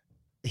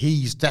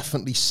 He's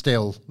definitely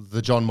still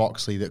the John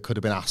Moxley that could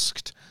have been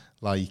asked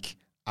like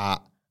at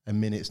a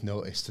minute's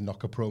notice to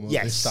knock a promo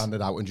this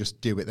standard out and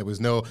just do it. There was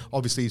no,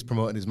 obviously he's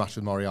promoting his match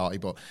with Moriarty,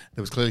 but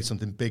there was clearly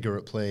something bigger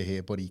at play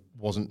here, but he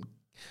wasn't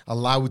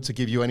allowed to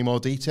give you any more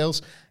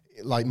details.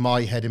 Like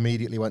my head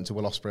immediately went to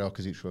Will Ospreay or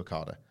Kazuchika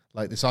Okada.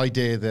 Like this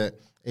idea that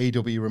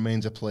AEW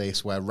remains a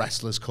place where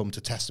wrestlers come to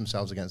test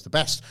themselves against the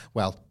best.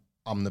 Well,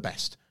 I'm the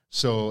best.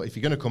 So if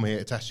you're going to come here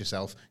to test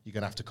yourself, you're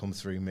going to have to come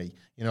through me.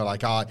 You know,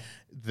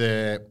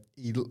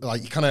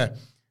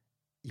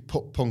 he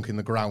put Punk in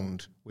the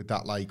ground with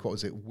that, like, what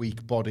was it,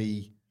 weak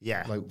body,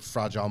 like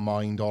fragile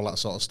mind, all that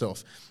sort of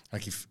stuff.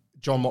 Like if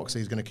John Moxley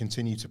is going to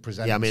continue to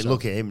present himself,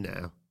 look at him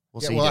now.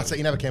 That's it.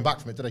 He never came back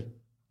from it, did he?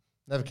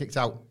 Never kicked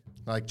out.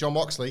 Like John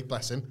Moxley,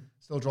 bless him,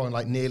 still drawing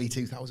like nearly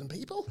 2,000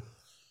 people.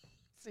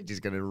 He's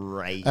just going to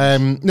rage.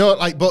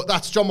 But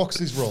that's John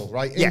Moxley's role,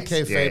 right? In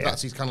kayfabe,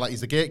 that's he's kind of like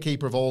he's the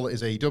gatekeeper of all that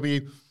is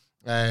AEW.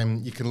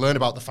 You can learn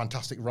about the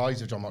fantastic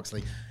rise of John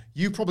Moxley.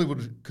 You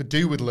probably could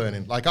do with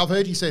learning. Like I've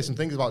heard you say some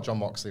things about John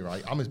Moxley,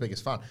 right? I'm his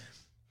biggest fan.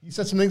 You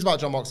said some things about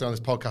John Moxley on this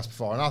podcast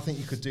before, and I think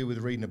you could do with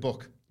reading a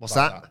book. What's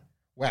that?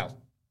 Well,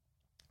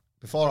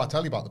 before I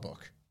tell you about the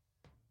book,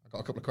 I've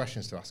got a couple of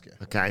questions to ask you.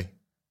 Okay. Do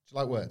you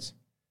like words?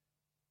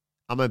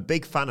 I'm a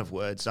big fan of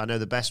words. I know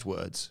the best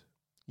words.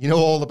 You know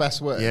all the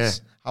best words? Yeah.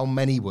 How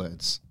many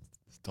words?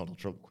 Donald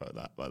Trump quote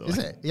that, by the way. Is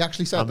it? He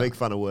actually said I'm a big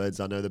fan of words.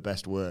 I know the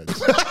best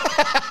words.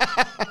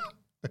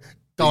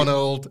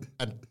 Donald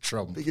and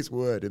Trump. Biggest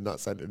word in that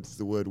sentence is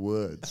the word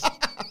words.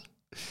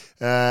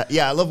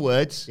 I love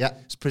words. Yeah.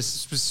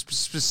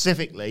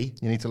 Specifically.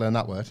 You need to learn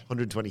that word.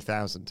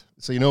 120,000.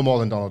 So you know more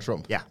than Donald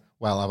Trump? Yeah.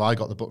 Well, have I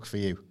got the book for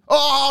you?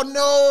 Oh,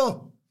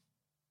 no!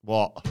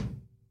 What?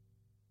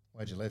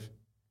 Where'd you live?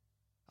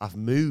 I've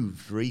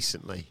moved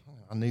recently.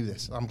 I knew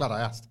this. I'm glad I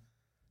asked.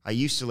 I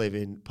used to live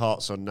in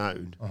parts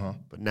unknown,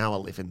 but now I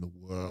live in the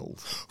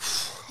world.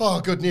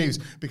 Oh, good news,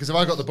 because have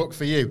I got the book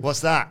for you?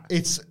 What's that?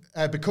 It's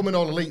Becoming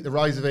All Elite, The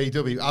Rise of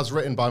AEW, as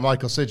written by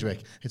Michael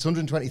Sidgwick. It's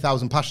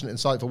 120,000 passionate,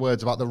 insightful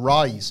words about the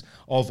rise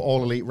of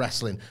All Elite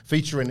Wrestling,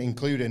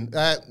 including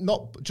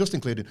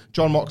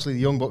John Moxley, the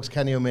Young Bucks,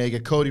 Kenny Omega,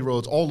 Cody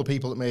Rhodes, all the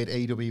people that made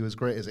AEW as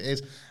great as it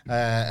is,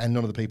 and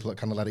none of the people that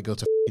kind of let it go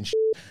to f***ing shit.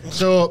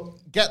 So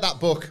get that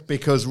book,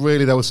 because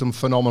really there were some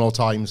phenomenal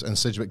times, and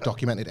Sidgwick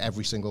documented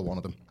every single one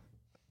of them.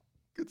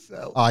 Good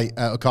sell.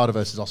 Okada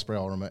versus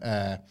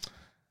Ospreay,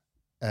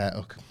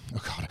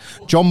 God.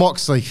 John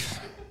Moxley.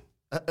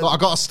 Look, I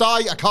got a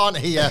sty, I can't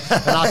hear,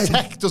 and our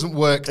tech doesn't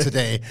work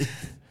today.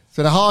 It's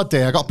been a hard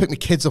day. I got to pick my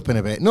kids up in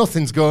a bit.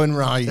 Nothing's going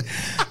right.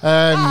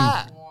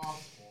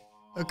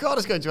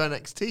 Okada's going to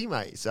NXT,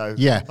 mate. So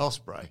yeah,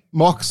 Ospreay.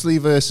 Moxley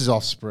versus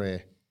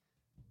Ospreay.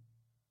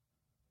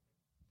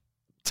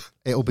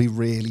 It'll be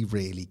really,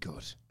 really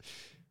good.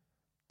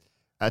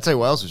 I'll tell you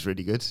what else was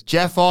really good.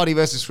 Jeff Hardy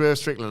versus Swerve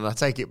Strickland. I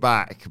take it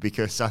back,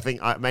 because I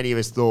think many of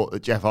us thought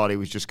that Jeff Hardy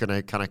was just going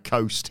to kind of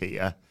coast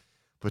here.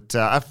 But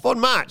a fun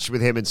match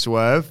with him and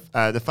Swerve.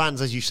 The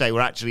fans, as you say, were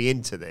actually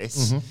into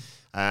this.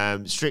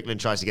 Mm-hmm. Strickland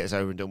tries to get this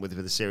over and done with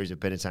a series of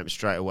pin attempts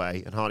straight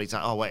away. And Hardy's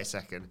like, oh, wait a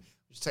second.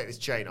 Just take this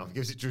chain off. He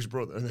gives it to his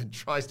brother and then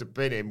tries to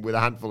pin him with a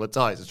handful of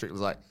ties. And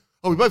Strickland's like,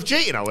 oh, we're both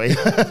cheating, are we?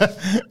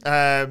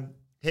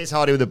 Hits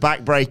Hardy with a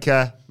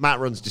backbreaker. Matt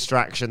runs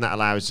distraction. That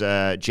allows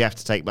Jeff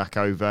to take back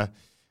over.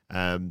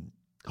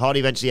 Hardy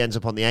eventually ends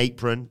up on the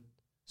apron.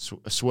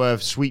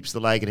 Swerve sweeps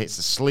the leg and hits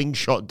the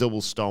slingshot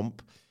double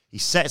stomp. He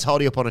sets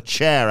Hardy up on a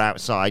chair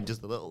outside, does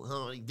the little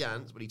Hardy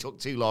dance, but he took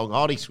too long.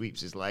 Hardy sweeps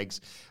his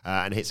legs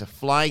and hits a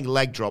flying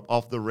leg drop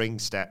off the ring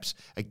steps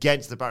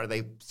against the barrier.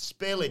 They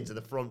spill into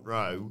the front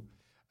row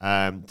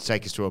to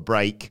take us to a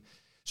break.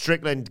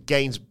 Strickland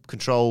gains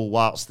control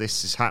whilst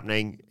this is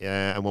happening,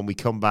 and when we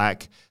come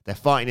back, they're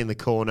fighting in the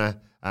corner.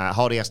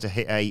 Hardy has to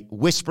hit a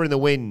whisper in the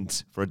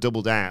wind for a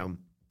double down.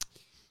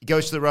 He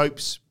goes to the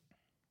ropes.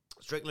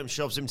 Strickland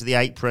shoves him to the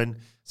apron,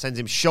 sends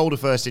him shoulder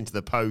first into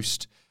the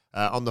post.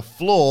 On the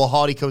floor,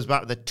 Hardy comes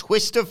back with a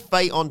twist of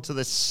fate onto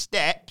the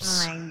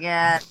steps. Oh, my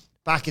God.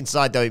 Back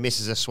inside, though, he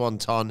misses a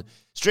swanton.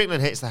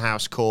 Strickland hits the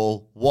house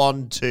call.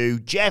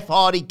 1-2. Jeff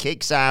Hardy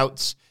kicks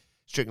out.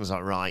 Strickland's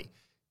like, right.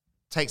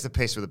 Takes the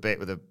piss with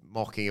a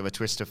mocking of a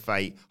twist of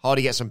fate.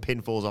 Hardy gets some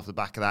pinfalls off the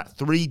back of that.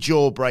 3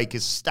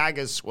 jawbreakers,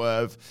 staggers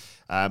Swerve,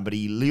 but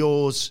he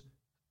lures. Is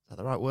that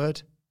the right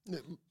word?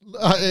 It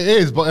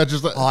is, but I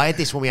just... I had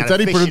this when we had a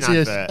fishing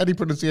advert. Any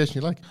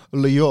pronunciation you like.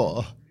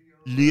 Lure.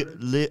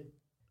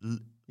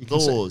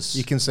 Laws.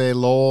 You can say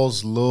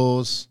laws.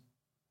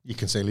 You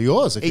can say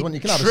lures if you want. You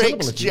can have a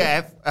syllable if you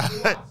Jeff.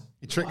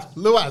 He tricks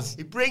Luaz.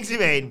 He brings him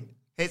in,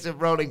 hits a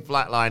rolling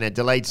flatliner,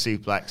 delayed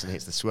suplex, and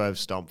hits the Swerve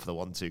stomp for the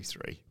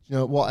 1-2-3. You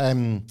know what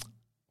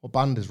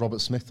band is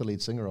Robert Smith the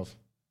lead singer of?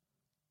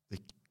 The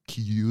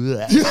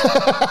Cure.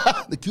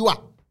 The Cure.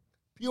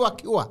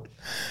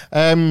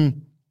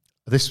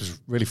 This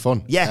was really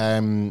fun. Yeah.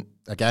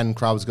 Again,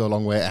 crowds go a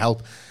long way to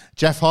help.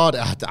 Jeff Hardy,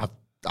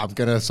 I'm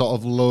going to sort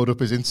of load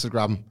up his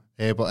Instagram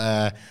here,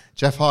 but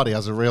Jeff Hardy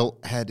has a real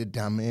headed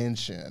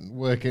dimension,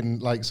 working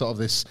like sort of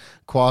this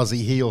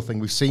quasi-heel thing.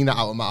 We've seen that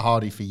out of Matt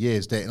Hardy for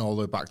years, dating all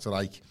the way back to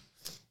like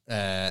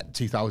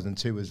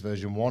 2002 as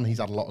version 1. He's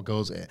had a lot of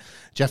goes at it.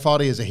 Jeff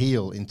Hardy as a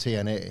heel in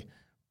TNA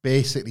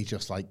basically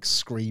just like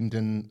screamed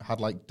and had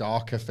like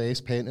darker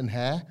face paint and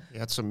hair. He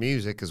had some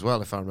music as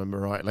well, if I remember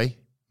rightly.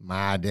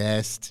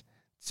 Modest.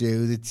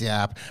 To the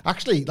top.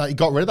 Actually, like he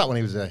got rid of that when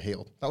he was a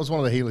heel. That was one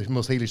of the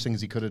most heelish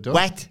things he could have done.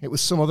 What? It was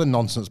some other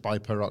nonsense by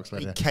Perrox.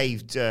 He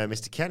caved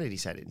Mr.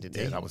 Kennedy's head in, didn't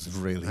he? Yeah, that was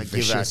really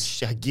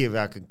vicious. I give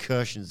out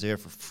concussions there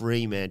for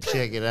free, man.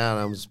 Check it out.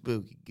 I'm a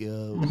spooky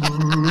ghost.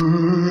 Come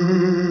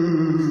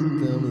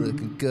to the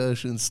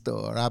concussion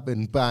store. I've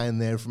been buying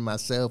there for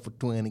myself for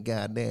 20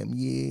 goddamn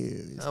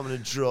years. I'm going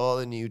to draw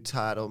the new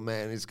title,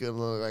 man. It's going to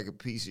look like a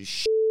piece of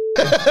shit.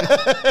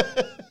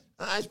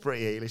 That's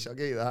pretty heelish, I'll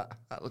give you that.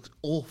 That looks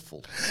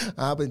awful.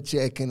 I've been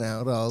checking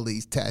out all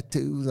these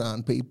tattoos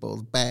on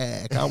people's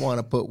back. I want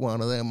to put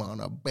one of them on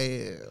a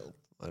belt.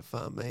 What if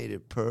I made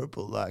it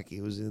purple like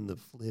it was in the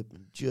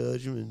flipping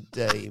Judgment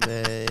Day,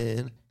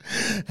 man?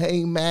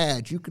 Hey,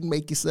 Matt, you can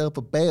make yourself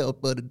a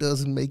belt, but it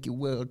doesn't make you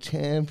world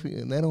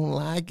champion. They don't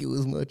like you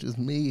as much as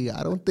me.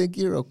 I don't think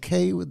you're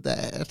okay with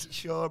that.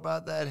 Sure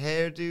about that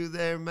hairdo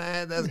there,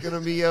 Matt? That's going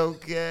to be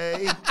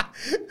okay.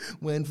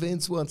 When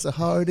Vince wants a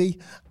Hardy,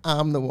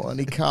 I'm the one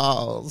he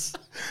calls.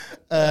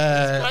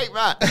 That's great,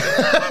 Matt.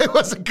 It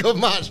was a good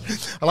match.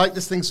 I like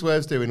this thing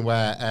Swerve's doing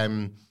where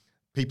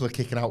people are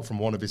kicking out from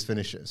one of his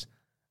finishers.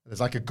 There's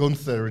like a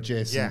Gunther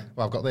adjacent. Yeah.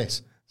 Well, I've got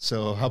this.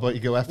 So how about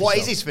you go after What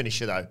is his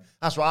finisher, though?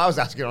 That's what I was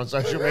asking on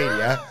social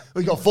media.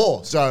 We've got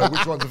 4, so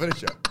which one's the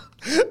finisher?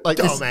 Like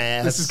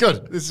Dumbass. This is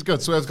good. This is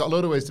good. Swerve's got a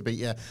load of ways to beat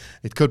you.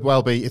 It could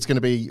well be. It's going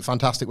to be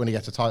fantastic when he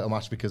gets a title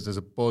match because there's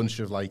a bunch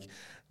of like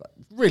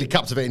really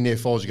captivating near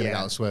falls you're going to get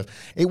out of Swerve.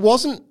 It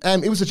wasn't.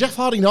 It was a Jeff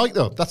Hardy night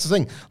though. That's the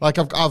thing. Like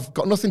I've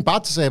got nothing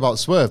bad to say about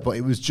Swerve, but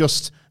it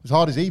was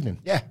Hardy's evening.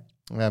 Yeah.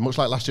 Much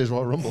like last year's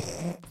Royal Rumble.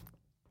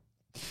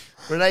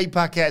 Renee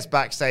Paquette's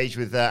backstage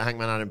with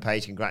Hangman Adam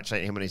Page,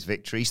 congratulating him on his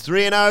victories.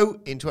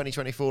 3-0 in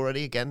 2024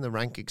 already. Again, the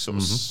rankings sort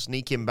of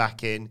sneaking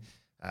back in.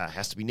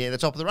 Has to be near the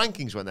top of the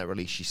rankings when they're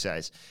released, she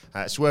says.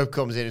 Swerve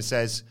comes in and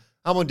says,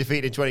 I'm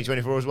undefeated in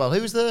 2024 as well.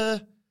 Who's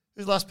the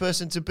last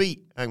person to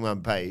beat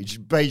Hangman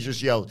Page? Page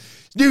just yelled,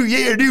 New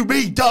year, new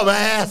me,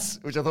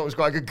 dumbass! Which I thought was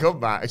quite a good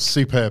comeback.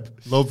 Superb.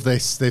 Love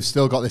this. They've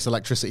still got this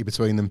electricity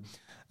between them.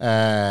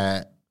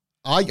 I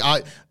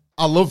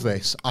love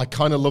this. I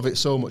kind of love it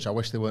so much, I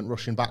wish they weren't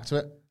rushing back to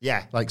it.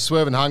 Yeah. Like,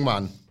 Swerve and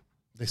Hangman,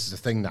 this is a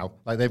thing now.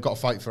 Like, they've got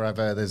to fight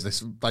forever. There's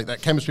this, like,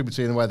 that chemistry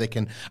between them where they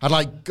can, and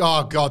like,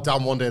 oh, God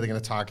damn, one day they're going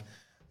to tag.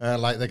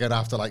 Like, they're going to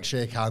have to, like,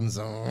 shake hands.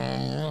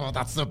 Oh,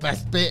 that's the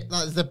best bit.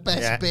 That's the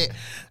best bit.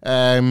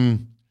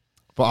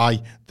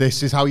 But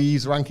this is how you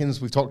use the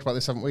rankings. We've talked about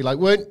this, haven't we? Like,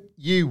 weren't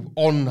you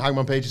on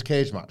Hangman Page's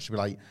cage match? You'd be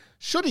like,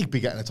 should he be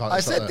getting a title? I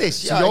said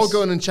this, So you're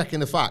going and checking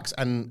the facts.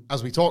 And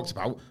as we talked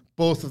about,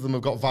 both of them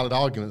have got valid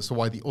arguments for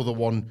why the other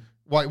one,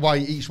 why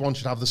each one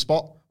should have the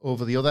spot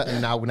over the other.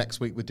 And now next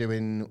week we're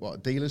doing,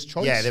 what, dealer's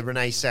choice? Yeah,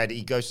 Renee said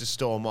he goes to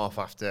storm off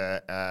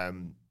after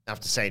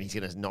saying he's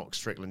going to knock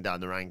Strickland down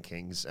the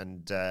rankings.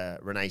 And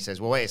Renee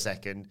says, well, wait a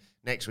second.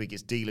 Next week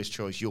it's dealer's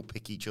choice. You'll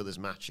pick each other's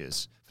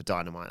matches for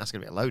Dynamite. That's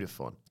going to be a load of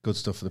fun. Good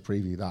stuff for the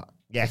preview, that.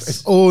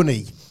 Yes.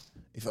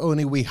 If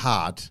only we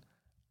had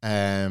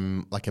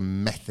like a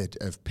method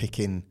of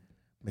picking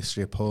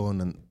mystery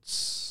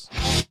opponents.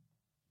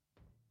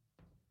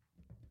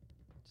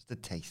 Just a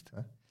taste,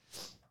 huh?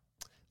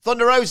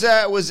 Thunder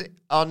Rosa was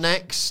our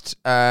next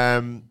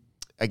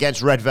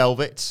against Red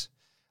Velvet.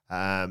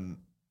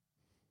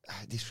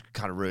 This was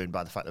kind of ruined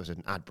by the fact there was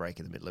an ad break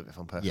in the middle of it, if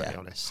I'm perfectly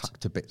honest.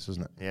 Hacked to bits,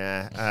 wasn't it?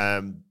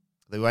 Yeah.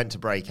 They went to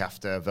break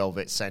after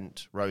Velvet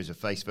sent Rosa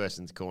face first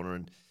into the corner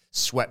and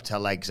swept her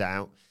legs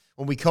out.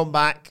 When we come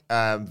back,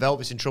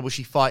 Velvet's in trouble.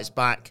 She fights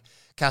back.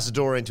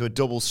 Cazadora into a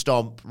double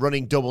stomp,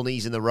 running double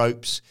knees in the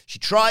ropes. She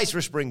tries for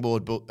a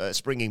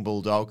springing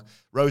bulldog.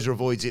 Rosa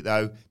avoids it,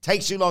 though.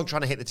 Takes too long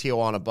trying to hit the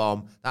Tijuana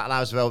bomb. That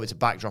allows Velvet to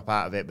backdrop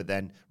out of it, but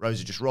then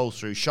Rosa just rolls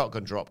through,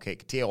 shotgun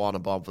dropkick,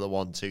 Tijuana bomb for the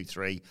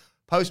 1-2-3.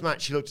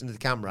 Post-match, she looked into the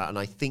camera, and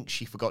I think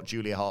she forgot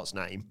Julia Hart's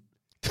name.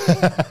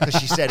 Because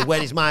she said,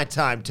 when is my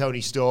time,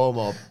 Tony Storm?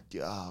 Or,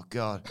 oh,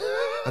 God.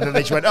 And then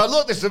they just went, oh,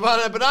 look, the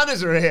Savannah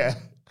Bananas are here.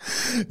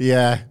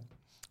 Yeah.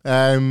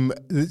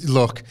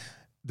 Look,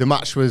 the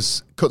match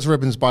was cut to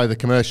ribbons by the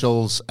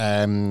commercials.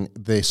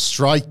 The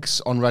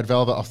strikes on Red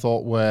Velvet I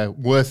thought were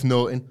worth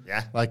noting.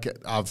 Yeah.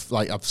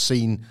 I've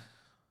seen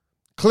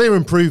clear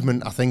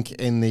improvement, I think,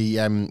 in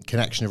the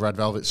connection of Red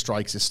Velvet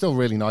strikes. It's still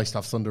really nice to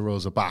have Thunder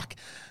Rosa back.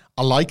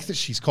 I like that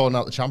she's calling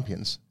out the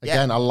champions.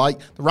 Again, I like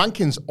the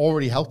rankings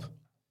already help,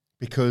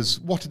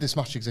 because what did this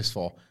match exist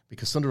for?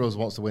 Because Thunder Rosa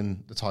wants to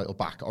win the title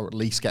back, or at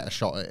least get a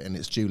shot at it, and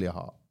it's Julia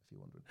Hart, if you're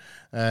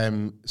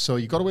wondering. So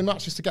you've got to win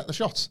matches to get the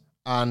shots,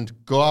 and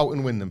go out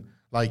and win them.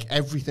 Like,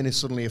 everything is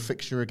suddenly a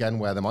fixture again,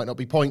 where there might not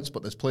be points,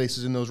 but there's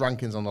places in those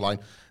rankings on the line.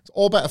 It's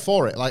all better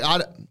for it. Like,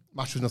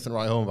 match was nothing to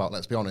write home about,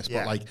 let's be honest. Yeah.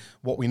 But, like,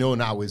 what we know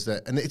now is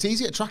that, and it's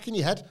easy to track in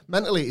your head.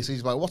 Mentally, it's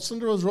easy, like, what's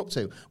Thunder Rosa up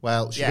to?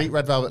 Well, she beat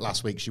Red Velvet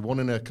last week. She won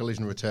in a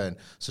collision return.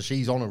 So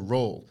she's on a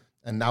roll.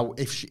 And now,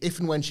 if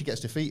and when she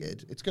gets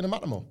defeated, it's going to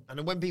matter more.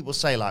 And when people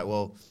say, like,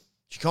 well,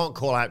 she can't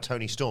call out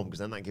Tony Storm because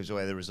then that gives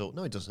away the result.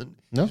 No, it doesn't.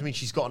 No. I mean,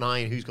 she's got an eye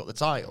in who's got the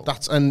title.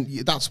 That's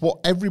what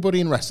everybody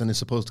in wrestling is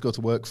supposed to go to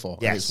work for.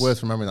 Yes. And it's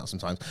worth remembering that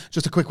sometimes.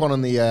 Just a quick one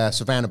on the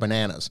Savannah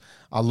Bananas.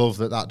 I love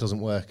that doesn't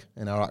work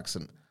in our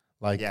accent.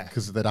 Like,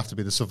 because they'd have to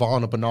be the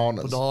Savannah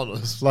Bananas.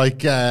 Bananas.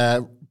 Like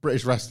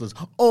British wrestlers.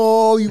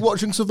 Oh, you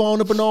watching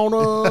Savannah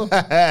Banana?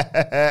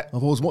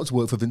 I've always wanted to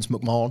work for Vince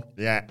McMahon.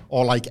 Yeah.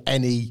 Or like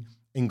any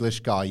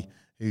English guy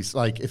who's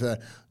like,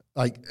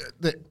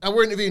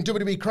 we're interviewing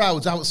WWE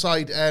crowds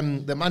outside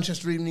the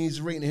Manchester Evenings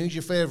Arena. Who's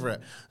your favourite?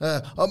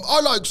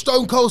 I like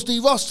Stone Cold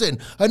Steve Austin,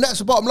 and that's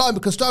the bottom line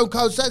because Stone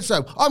Cold said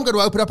so. I'm going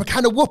to open up a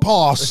can of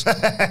whoop-arse.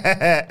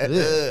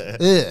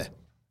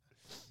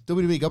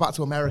 WWE, go back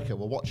to America.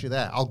 We'll watch you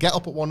there. I'll get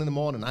up at 1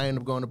 a.m. I end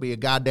up going to be a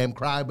goddamn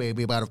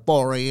crybaby about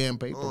 4 a.m.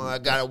 people. Oh, I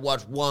got to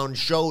watch one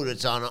show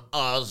that's on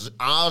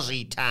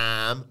Aussie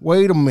time.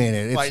 Wait a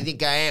minute. Why do you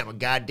think I am, a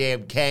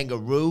goddamn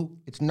kangaroo?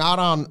 It's not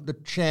on the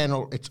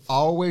channel. It's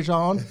always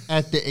on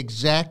at the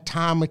exact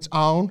time it's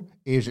on.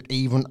 Is it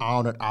even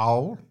on at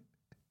all?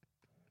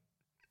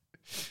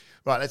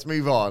 Right, let's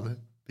move on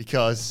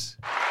because...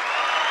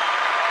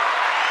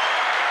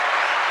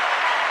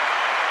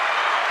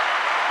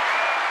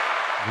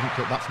 We didn't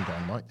clip that from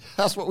Dynamite.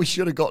 That's what we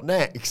should have got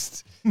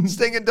next.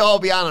 Sting and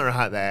Darby Allin are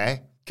out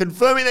there,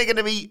 confirming they're going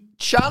to be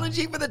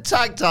challenging for the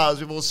tag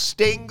titles before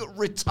Sting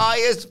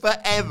retires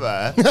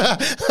forever.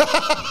 That's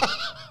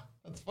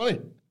funny.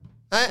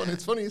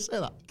 It's funny you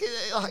say that.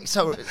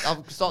 So,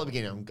 I'll start at the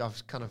beginning.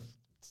 I've kind of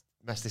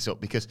messed this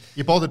up because...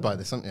 You're bothered by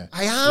this, aren't you?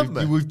 I am.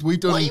 We've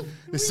done...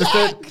 This is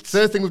the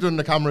third thing we've done on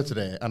the camera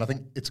today, and I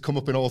think it's come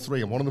up in all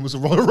three, and one of them was a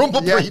Royal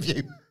Rumble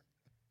preview.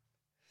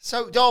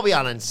 So Darby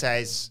Allin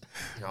says,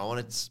 I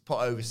wanted to put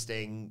over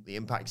Sting, the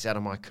impact he's had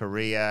on my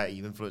career. He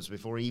influenced me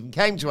before he even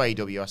came to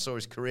AEW. I saw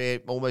his career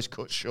almost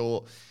cut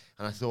short.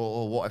 And I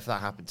thought, what if that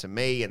happened to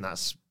me? And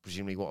that's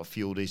presumably what a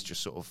Fueled is,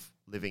 just sort of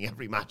living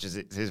every match as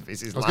it's his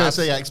last. I was going to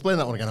say, explain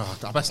that one again.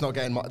 I best not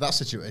get in that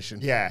situation.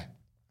 Yeah.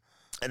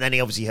 And then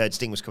he obviously heard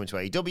Sting was coming to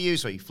AEW,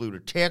 so he flew to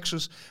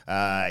Texas.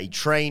 He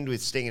trained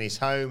with Sting in his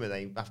home,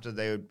 and after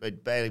they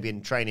had barely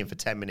been training for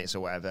 10 minutes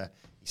or whatever,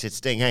 he said,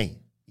 Sting, hey,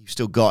 you've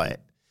still got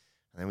it.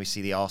 And then we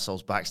see the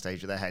arseholes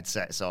backstage with their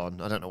headsets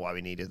on. I don't know why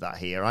we needed that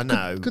here. I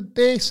know. Could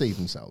they see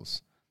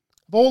themselves?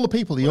 Of all the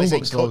people, the Young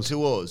Bucks cut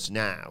to us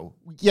now.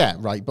 Yeah,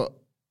 right, but...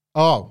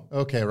 Oh,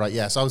 okay, right,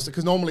 yes.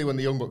 Because normally when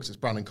the Young Bucks, it's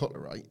Brandon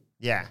Cutler, right?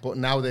 Yeah. But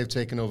now they've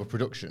taken over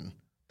production.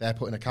 They're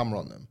putting a camera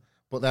on them.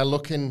 But they're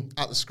looking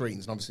at the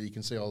screens, and obviously you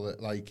can see all the,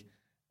 like,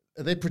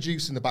 are they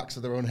producing the backs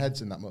of their own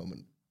heads in that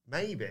moment?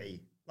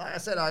 Maybe. Like I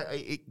said,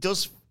 it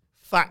does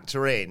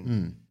factor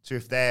in to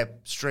if they're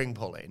string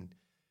pulling,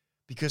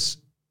 because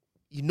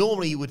you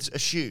would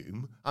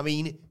assume, I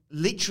mean,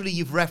 literally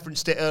you've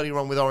referenced it earlier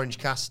on with Orange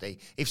Cassidy.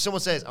 If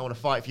someone says, I want to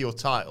fight for your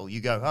title, you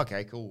go,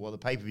 okay, cool, well, the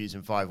pay-per-view's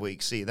in 5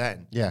 weeks, see you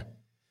then. Yeah.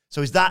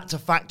 So is that to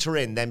factor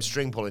in them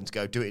string pulling to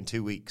go, do it in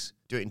 2 weeks?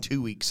 Do it in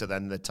 2 weeks, so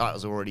then the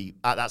titles are already...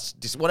 that's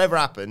just whatever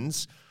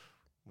happens,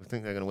 we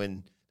think they're going to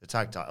win the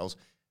tag titles.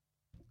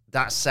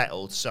 That's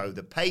settled, so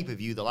the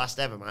pay-per-view, the last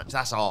ever match,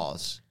 that's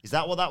ours. Is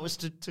that what that was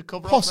to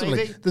cover Possibly.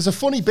 off, maybe? There's a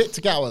funny bit to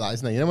get out of that,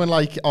 isn't there? You know, when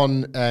like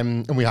on...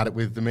 and we had it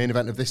with the main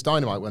event of this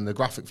Dynamite, when the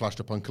graphic flashed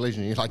up on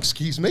Collision, and you're like,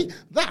 excuse me?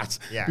 That?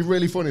 Yeah. It'd be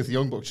really funny if the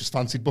Young Bucks just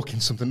fancied booking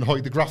something to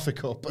hide the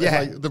graphic up.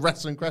 Yeah. And, like, the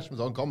wrestling question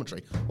was on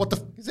commentary. What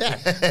the... Is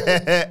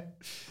that?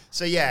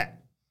 So, yeah.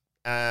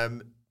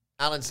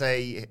 Allin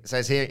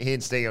says he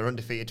and Sting are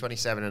undefeated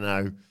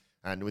 27-0,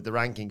 and with the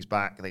rankings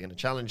back, they're going to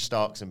challenge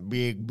Starks and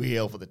Big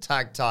Bill for the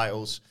tag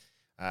titles.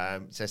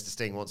 Says to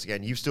Sting once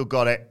again, you've still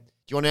got it.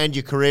 Do you want to end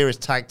your career as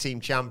tag team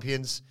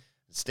champions?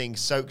 Sting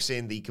soaks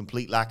in the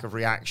complete lack of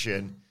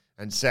reaction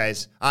and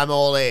says, I'm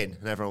all in.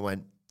 And everyone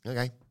went,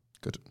 okay.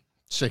 Good.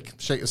 Shake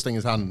the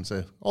Stinger's hand and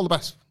say, all the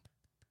best.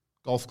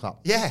 Golf clap.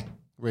 Yeah.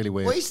 Really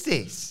weird. What is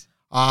this?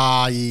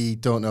 I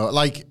don't know.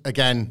 Like,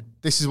 again,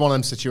 this is one of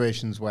them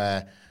situations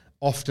where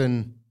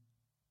often,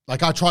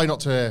 like, I try not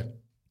to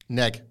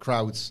neg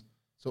crowds.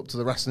 It's up to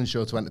the wrestling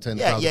show to entertain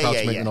the crowd. The crowd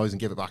to make the noise and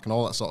give it back and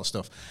all that sort of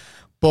stuff.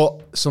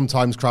 But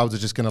sometimes crowds are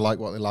just going to like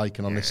what they like.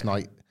 And on this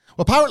night,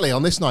 well, apparently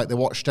on this night, they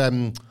watched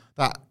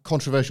that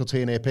controversial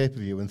TNA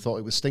pay-per-view and thought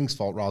it was Sting's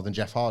fault rather than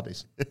Jeff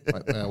Hardy's.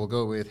 Right, we'll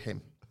go with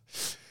him.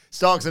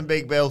 Starks and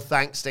Big Bill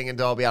thank Sting and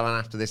Darby Allin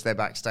after this. They're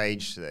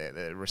backstage.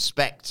 They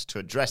respect to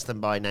address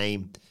them by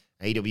name.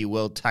 AEW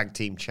World Tag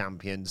Team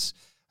Champions.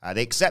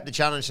 They accept the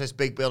challenge, says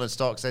Big Bill, and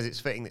Starks says it's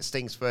fitting that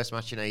Sting's first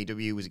match in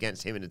AEW was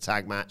against him in a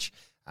tag match,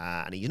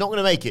 and he's not going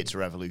to make it to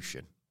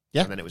Revolution.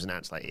 Yeah. And then it was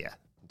announced later,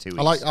 in 2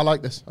 weeks. I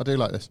like this. I do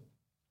like this.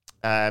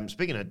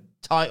 Speaking of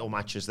title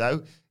matches,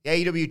 though, the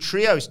AEW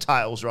Trios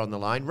titles are on the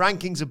line.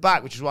 Rankings are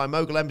back, which is why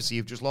Mogul Embassy,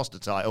 who've just lost a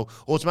title,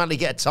 automatically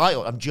get a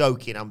title. I'm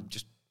joking. I'm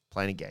just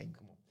playing a game.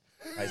 Come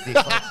on. It's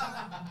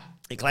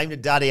the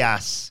acclaimed Daddy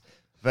Ass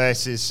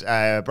versus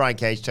Brian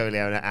Cage, Tony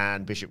Leona,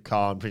 and Bishop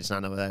Khan. Prince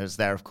Nana was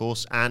there, of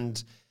course.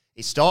 And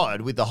it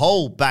started with the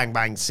whole Bang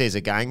Bang Scissor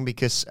gang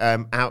because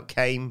out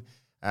came...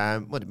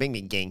 the Bing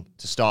Bing Gang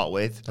to start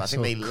with. That's I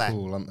think so they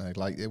cool, aren't they?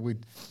 Like, we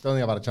don't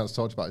think I've had a chance to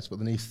talk about this, but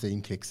the new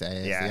theme kicks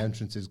ass. Yeah. The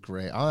entrance is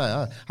great.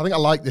 I think I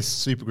like this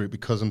supergroup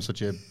because I'm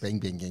such a Bing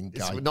Bing Gang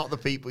guy. It's not the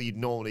people you'd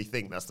normally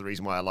think. That's the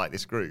reason why I like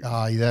this group.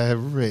 They're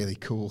really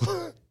cool.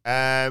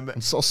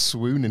 I'm sort of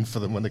swooning for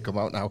them when they come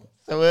out now.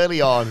 So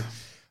early on,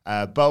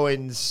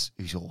 Bowens,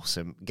 who's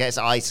awesome, gets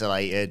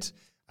isolated.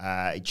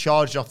 He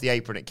charged off the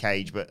apron at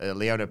Cage, but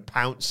Leona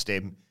pounced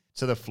him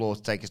to the floor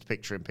to take us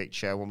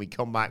picture-in-picture. When we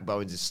come back,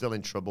 Bowens is still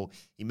in trouble.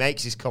 He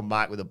makes his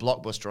comeback with a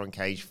blockbuster on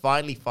Cage,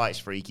 finally fights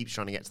free. He keeps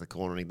trying to get to the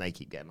corner, and they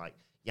keep getting,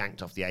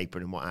 yanked off the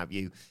apron and what have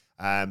you.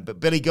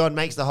 But Billy Gunn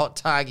makes the hot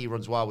tag. He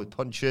runs wild with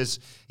punches.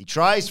 He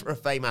tries for a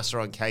Faymaster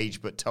on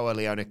Cage, but Toa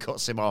Leona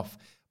cuts him off.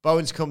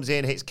 Bowens comes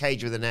in, hits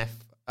Cage with an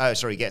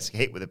he gets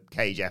hit with a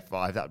Cage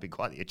F5. That would be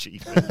quite the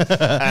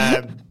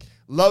achievement.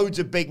 Loads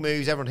of big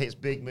moves. Everyone hits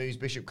big moves.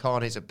 Bishop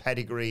Khan hits a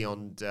pedigree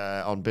on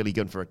Billy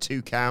Gunn for a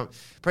 2 count.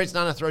 Prince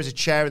Nana throws a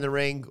chair in the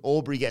ring.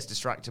 Aubrey gets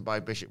distracted by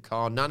Bishop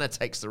Khan. Nana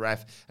takes the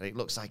ref, and it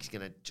looks like he's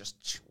going to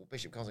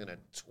Bishop Khan's going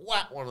to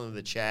twat one under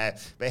the chair.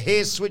 But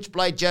here's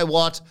Switchblade Joe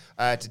Watt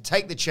to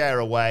take the chair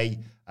away.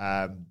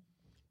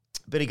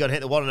 Billy Gunn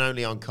hit the one and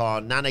only on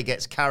Khan. Nana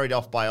gets carried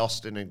off by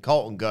Austin and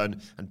Colton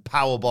Gunn and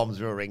power bombs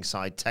through a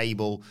ringside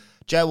table.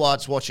 Joe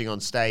Watt's watching on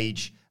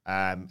stage.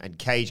 And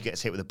Cage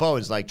gets hit with a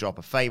Bowens leg drop,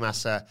 a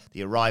Faymaster,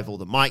 the arrival,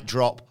 the mic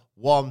drop,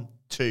 1,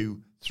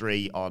 2,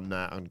 3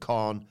 on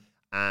Khan,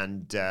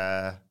 and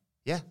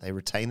they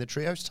retain the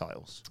trios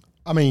titles.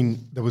 I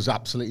mean, there was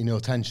absolutely no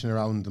tension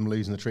around them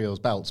losing the trios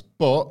belts,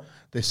 but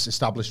this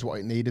established what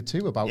it needed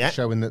to about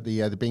showing that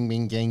the Bing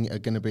Bing Gang are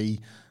going to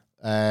be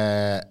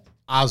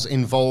as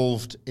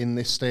involved in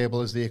this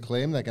stable as the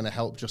Acclaim. They're going to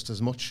help just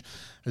as much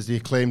as the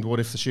Acclaimed would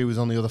if the shoe was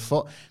on the other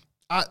foot.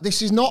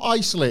 This is not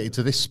isolated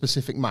to this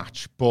specific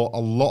match, but a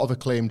lot of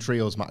Acclaimed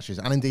trios matches,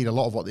 and indeed a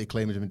lot of what the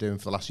Acclaimers have been doing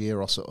for the last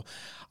year or so.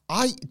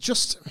 I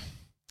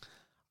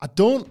I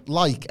don't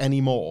like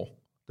anymore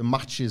the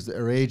matches that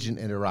are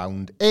agented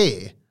around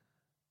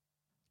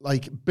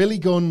like Billy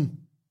Gunn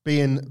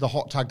being the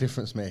hot tag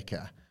difference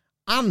maker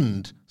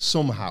and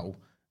somehow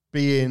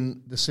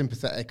being the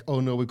sympathetic, oh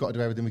no, we've got to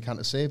do everything we can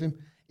to save him.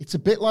 It's a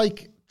bit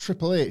like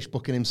Triple H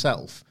booking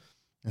himself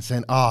and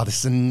saying, this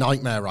is a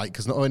nightmare, right?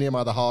 Because not only am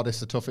I the hardest,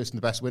 the toughest, and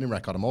the best winning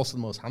record, I'm also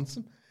the most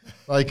handsome.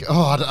 Like,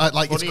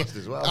 funniest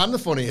as well. I'm the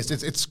funniest.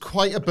 It's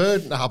quite a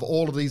burden to have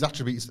all of these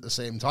attributes at the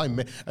same time.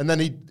 And then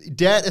he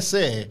dare to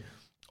say,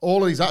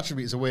 all of these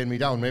attributes are weighing me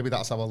down. Maybe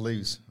that's how I'll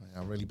lose.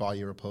 I'll really buy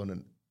your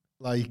opponent.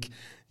 Like,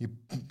 if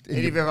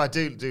I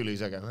do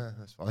lose, I go,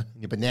 that's fine.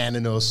 Your banana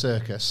nose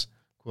circus,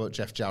 quote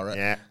Jeff Jarrett.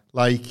 Yeah.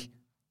 Like,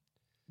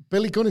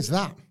 Billy Gunn is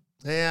that.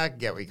 Yeah, I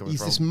get where you're coming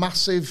from. He's this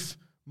massive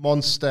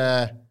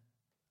monster.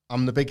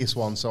 I'm the biggest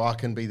one, so I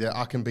can be the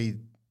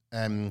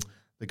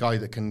guy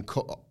that can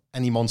cut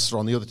any monster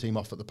on the other team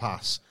off at the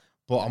pass.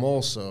 But I'm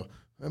also,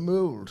 I'm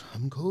old,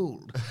 I'm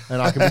cold,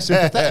 and I can be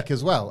sympathetic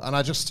as well. And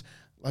I just,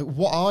 like,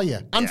 what are you?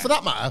 And for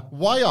that matter,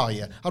 why are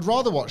you? I'd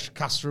rather watch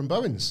Caster and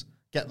Bowens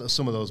get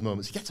some of those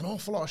moments. He gets an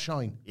awful lot of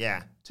shine.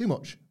 Yeah. Too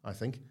much, I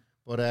think.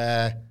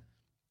 But,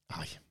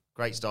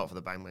 great start for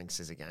the Bang Bang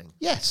Scissor Gang.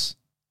 Yes.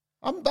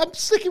 I'm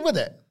sticking with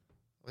it.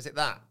 Was it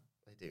that?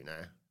 They do now.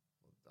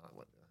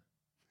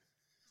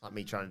 It's like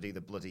me trying to do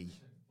the bloody...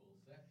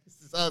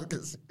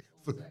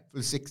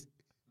 For 6.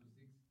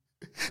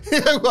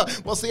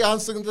 What's the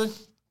answer going to do?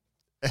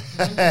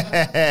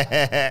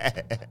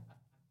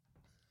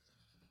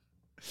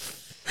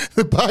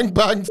 The Bang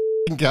Bang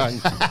Gang.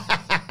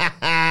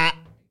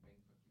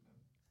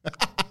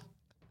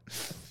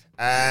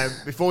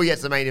 Before we get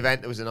to the main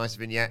event, there was a nice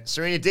vignette.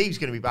 Serena Deeb's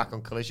going to be back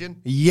on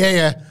Collision.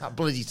 Yeah. That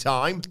bloody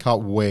time.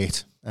 Can't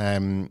wait.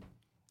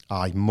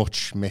 I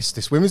much miss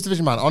this women's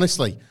division, man.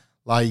 Honestly,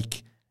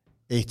 like,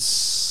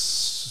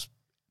 it's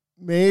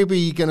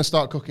maybe going to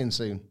start cooking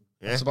soon.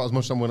 Yeah. That's about as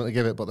much as I'm willing to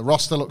give it. But the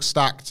roster looks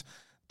stacked.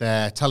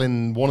 They're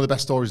telling one of the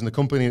best stories in the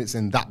company, and it's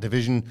in that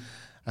division.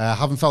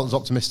 Haven't felt as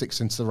optimistic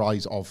since the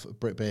rise of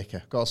Britt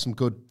Baker. Got some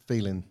good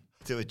feeling.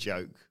 I do a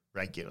joke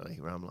regularly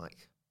where I'm like,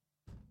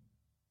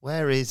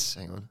 where is...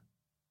 Hang on.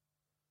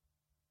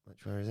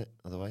 Where is it?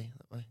 Other way?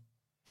 That way?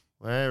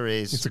 Where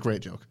is... It's a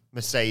great joke.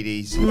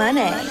 Mercedes.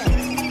 Money.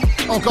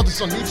 Oh, God, this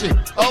is on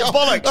YouTube. Oh,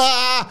 bollocks.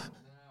 Ah!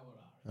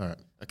 All right.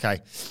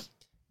 Okay.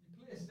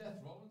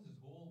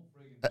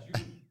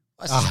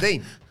 That's the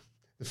thing.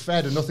 The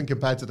Fed are nothing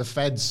compared to the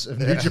Feds of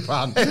New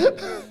Japan. But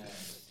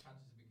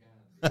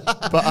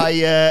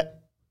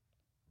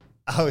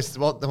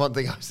the one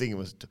thing I was thinking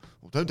was,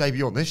 well, don't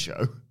debut on this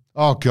show.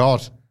 Oh,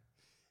 God.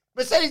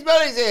 Mercedes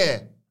Money's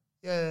here.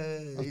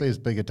 Yay. That'll be as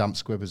big a damp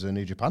squib as a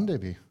New Japan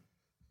debut.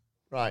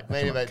 Right,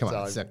 main event time. Come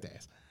on, 7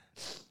 days.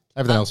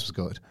 Everything else was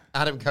good.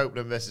 Adam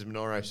Copeland versus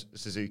Minoru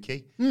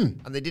Suzuki.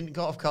 And they didn't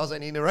cut off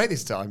Karzeni in the Ray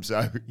this time,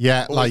 so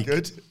yeah, always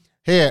good.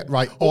 Here,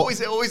 right.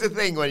 Always a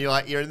thing when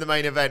you're in the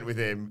main event with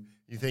him,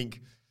 you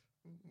think...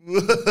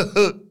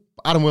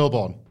 Adam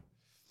Wilborn.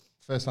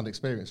 First-hand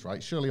experience,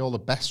 right? Surely all the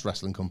best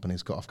wrestling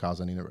companies cut off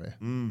Karzeni in a Ray.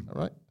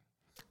 All right?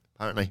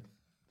 Apparently.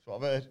 That's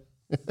what I've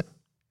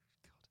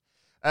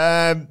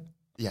heard.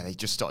 Yeah, they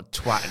just started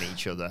twatting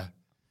each other.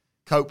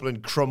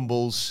 Copeland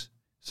crumbles,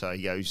 so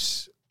he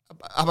goes,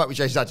 how about we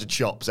change that to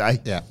chops, eh?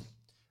 Yeah.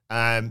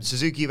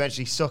 Suzuki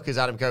eventually suckers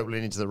Adam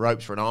Copeland into the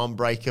ropes for an arm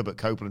breaker, but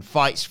Copeland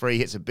fights free,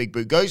 hits a big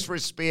boot, goes for a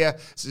spear.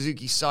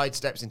 Suzuki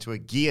sidesteps into a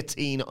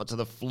guillotine onto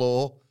the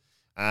floor.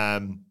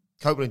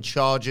 Copeland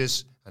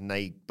charges, and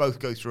they both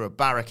go through a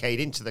barricade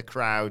into the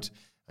crowd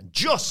and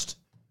just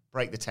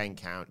break the 10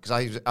 count,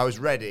 because I was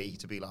ready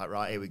to be like,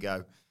 right, here we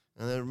go.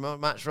 And the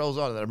match rolls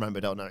on, and I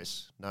remembered, oh, no,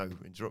 it's no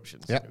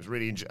interruptions. Yep. It was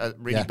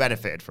really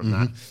benefited from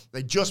that.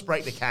 They just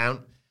break the count.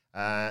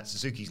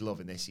 Suzuki's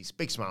loving this. He's a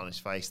big smile on his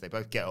face. They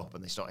both get up,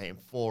 and they start hitting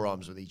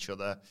forearms with each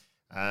other.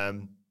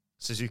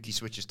 Suzuki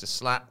switches to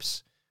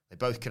slaps. They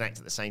both connect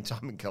at the same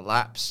time and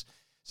collapse.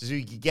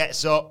 Suzuki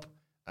gets up,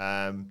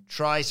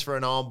 tries for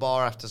an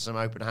armbar after some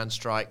open hand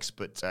strikes,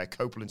 but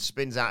Copeland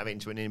spins out of it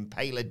into an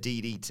impaler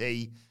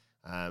DDT.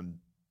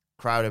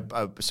 Crowd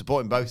are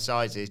supporting both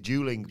sides. There's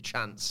dueling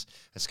chants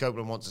as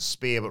Copeland wants a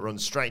spear but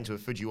runs straight into a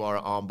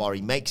Fujiwara armbar.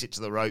 He makes it to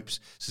the ropes.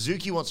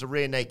 Suzuki wants a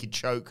rear naked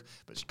choke,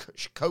 but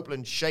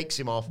Copeland shakes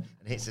him off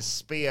and hits a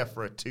spear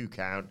for a 2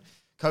 count.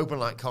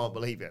 Copeland can't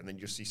believe it, and then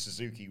you see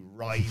Suzuki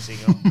rising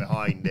up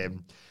behind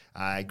him.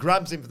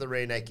 Grabs him for the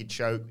rear naked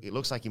choke. It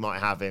looks like he might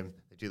have him.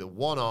 They do the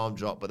 1 arm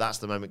drop, but that's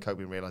the moment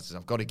Copeland realizes,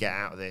 I've got to get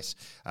out of this.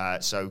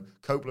 So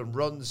Copeland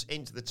runs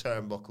into the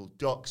turnbuckle,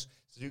 ducks.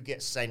 Suzuki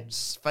gets sent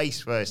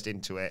face first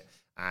into it,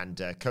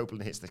 and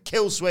Copeland hits the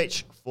kill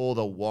switch for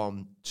the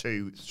 1,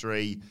 2,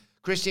 3.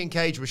 Christian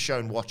Cage was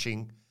shown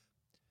watching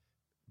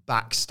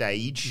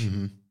backstage.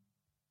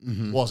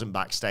 Wasn't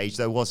backstage,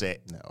 though, was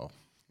it? No.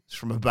 It's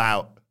from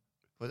about...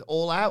 Was it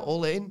All Out,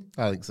 All In?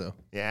 I think so.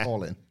 Yeah.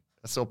 All in.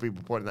 I saw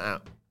people pointing that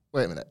out.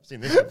 Wait a minute. I've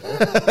seen this before.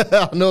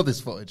 I know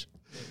this footage.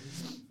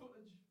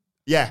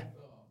 Yeah.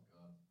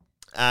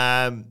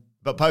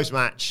 But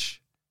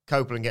post-match,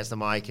 Copeland gets the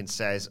mic and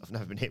says, I've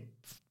never been hit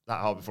that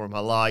hard before in my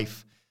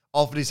life.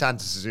 offered his hand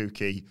to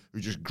Suzuki, who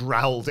just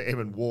growled at him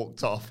and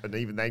walked off. And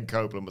even then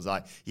Copeland was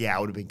like, yeah, I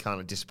would have been kind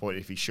of disappointed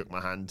if he shook my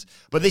hand.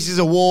 But this is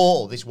a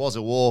war. This was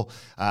a war.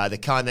 The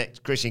kind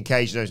that Christian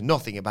Cage knows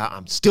nothing about.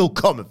 I'm still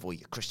coming for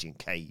you, Christian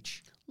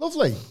Cage.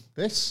 Lovely.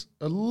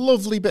 A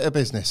lovely bit of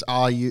business.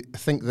 I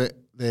think that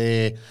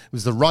it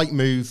was the right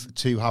move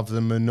to have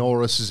the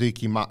Minoru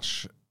Suzuki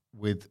match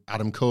with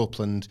Adam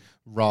Copeland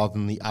rather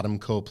than the Adam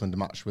Copeland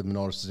match with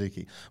Minoru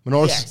Suzuki.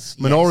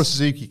 Minoru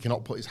Suzuki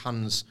cannot put his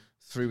hands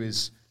through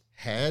his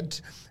head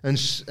and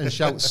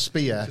shout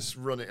spear. Just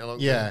run it along.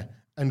 Yeah,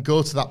 and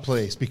go to that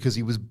place because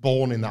he was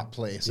born in that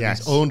place. And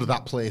he's owned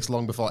that place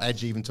long before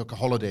Edge even took a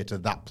holiday to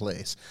that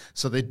place.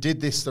 So they did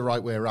this the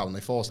right way around.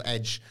 They forced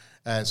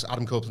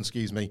Adam Copeland,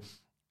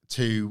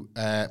 to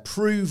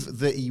prove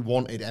that he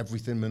wanted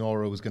everything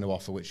Minoru was going to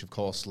offer, which of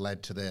course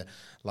led to the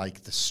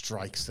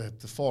strikes.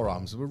 The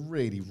forearms were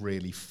really,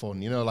 really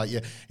fun.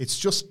 It's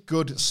just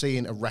good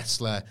seeing a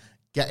wrestler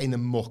get in the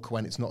muck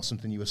when it's not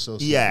something you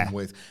associate him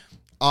with.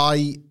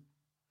 I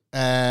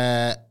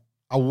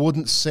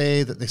wouldn't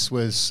say that this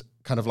was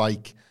kind of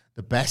like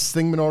the best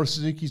thing Minoru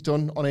Suzuki's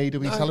done on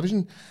AEW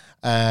television.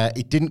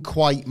 It didn't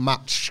quite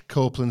match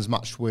Copeland's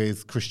match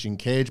with Christian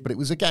Cage, but it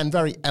was, again,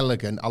 very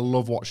elegant. I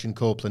love watching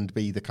Copeland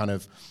be the kind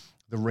of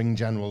the ring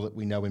general that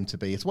we know him to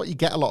be. It's what you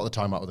get a lot of the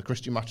time out of the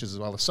Christian matches as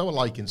well. They're so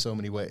alike in so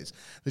many ways.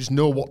 They just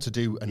know what to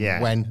do and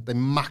when. They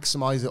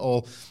maximise it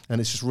all,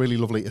 and it's just really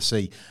lovely to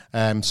see.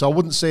 So I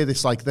wouldn't say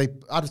this like they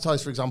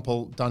advertised, for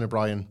example,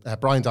 Brian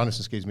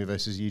Danielson,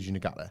 versus Yuji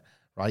Nagata,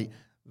 right?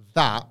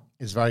 That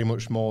is very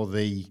much more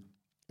the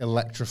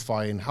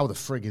electrifying, how the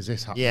frig is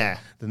this happening,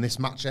 than this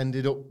match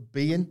ended up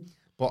being.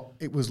 But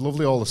it was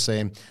lovely all the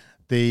same.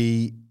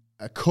 The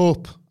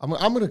I'm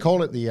going to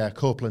call it the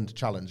Copeland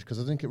Challenge because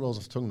I think it rolls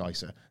off the tongue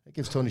nicer. It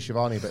gives Tony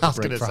Schiavone a bit of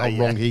a break for how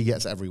wrong he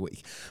gets every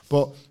week.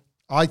 But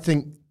I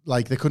think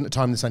they couldn't have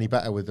timed this any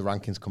better with the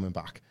rankings coming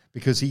back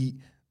because he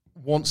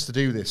wants to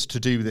do this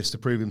to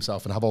prove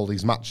himself and have all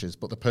these matches.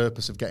 But the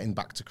purpose of getting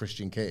back to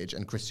Christian Cage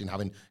and Christian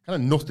having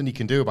kind of nothing he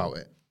can do about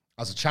it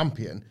as a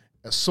champion,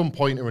 at some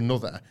point or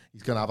another,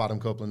 he's going to have Adam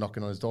Copeland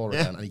knocking on his door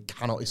again, and he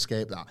cannot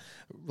escape that.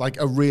 Like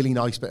a really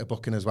nice bit of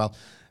booking as well.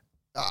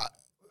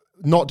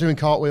 Not doing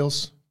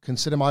cartwheels.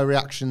 Consider my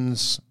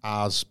reactions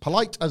as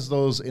polite as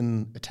those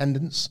in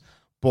attendance,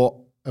 but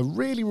a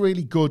really,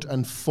 really good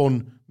and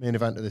fun main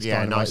event of this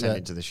Dynamite. Yeah, nice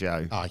ending to the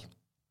show. Aye.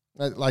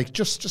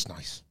 Just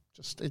nice.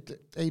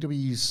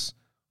 AEW's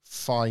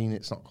fine.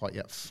 It's not quite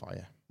yet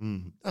fire.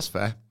 That's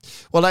fair.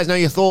 Well, let us know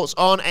your thoughts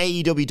on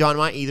AEW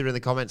Dynamite, either in the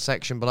comments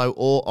section below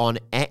or on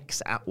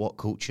X at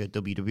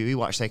WhatCultureWWE.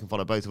 Watch, they can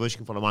follow both of us. You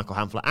can follow Michael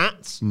Hamflett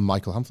at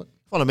Michael Hamflett.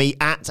 Follow me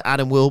at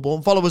Adam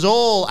Wilborn. Follow us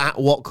all at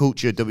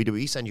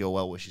WhatCultureWWE. Send your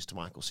well wishes to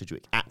Michael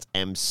Sidgwick at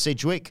M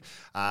Sidgwick.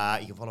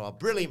 You can follow our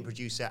brilliant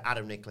producer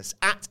Adam Nicholas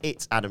at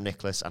It's Adam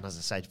Nicholas. And as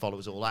I said, follow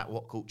us all at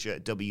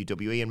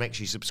WhatCultureWWE. And make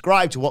sure you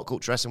subscribe to What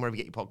Culture Wrestling wherever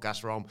you get your podcasts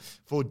from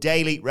for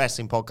daily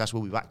wrestling podcasts.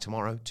 We'll be back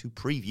tomorrow to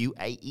preview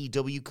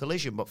AEW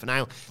Collision. But for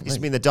now, this has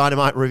been the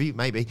Dynamite Review.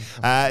 Maybe.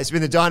 It's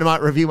been the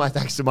Dynamite Review. My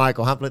thanks to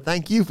Michael Hamflett.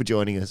 Thank you for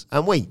joining us.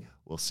 And we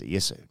will see you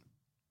soon.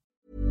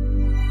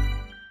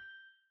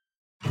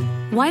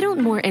 Why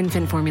don't more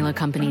infant formula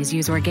companies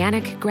use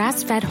organic,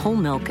 grass-fed whole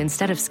milk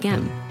instead of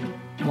skim?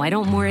 Why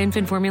don't more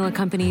infant formula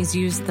companies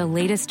use the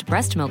latest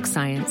breast milk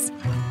science?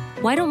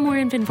 Why don't more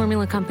infant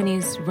formula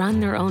companies run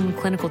their own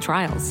clinical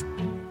trials?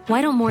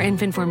 Why don't more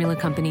infant formula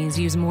companies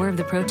use more of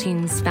the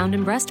proteins found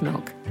in breast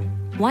milk?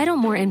 Why don't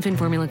more infant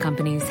formula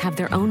companies have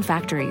their own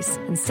factories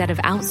instead of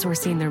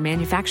outsourcing their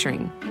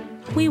manufacturing?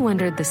 We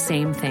wondered the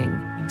same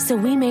thing. So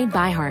we made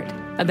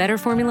ByHeart, a better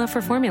formula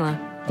for formula.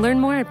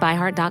 Learn more at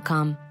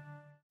byheart.com.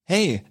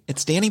 Hey,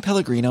 it's Danny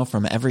Pellegrino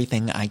from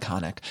Everything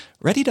Iconic.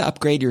 Ready to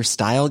upgrade your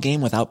style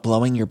game without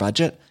blowing your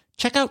budget?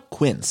 Check out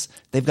Quince.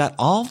 They've got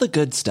all the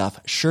good stuff,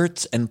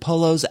 shirts and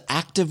polos,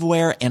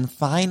 activewear, and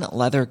fine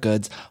leather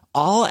goods,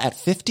 all at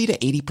 50 to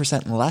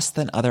 80% less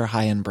than other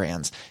high-end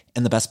brands.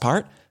 And the best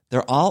part?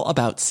 They're all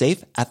about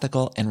safe,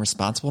 ethical, and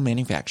responsible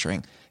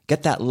manufacturing.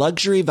 Get that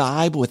luxury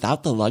vibe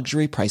without the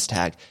luxury price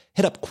tag.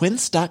 Hit up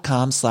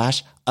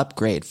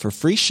quince.com/upgrade for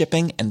free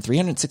shipping and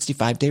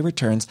 365-day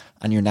returns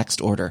on your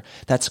next order.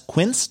 That's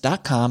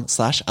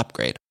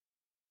quince.com/upgrade.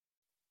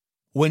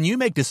 When you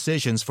make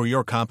decisions for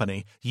your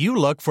company, you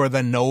look for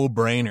the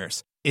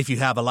no-brainers. If you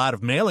have a lot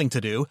of mailing to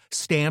do,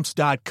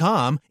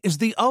 Stamps.com is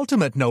the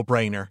ultimate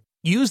no-brainer.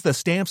 Use the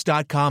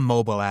Stamps.com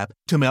mobile app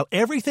to mail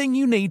everything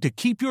you need to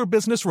keep your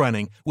business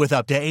running with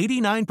up to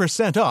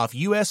 89% off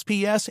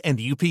USPS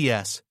and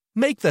UPS.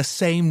 Make the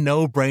same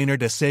no-brainer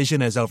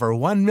decision as over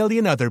 1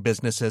 million other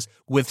businesses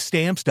with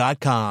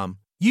Stamps.com.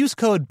 Use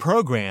code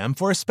PROGRAM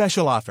for a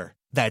special offer.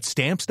 That's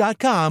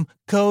Stamps.com,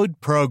 code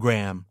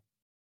PROGRAM.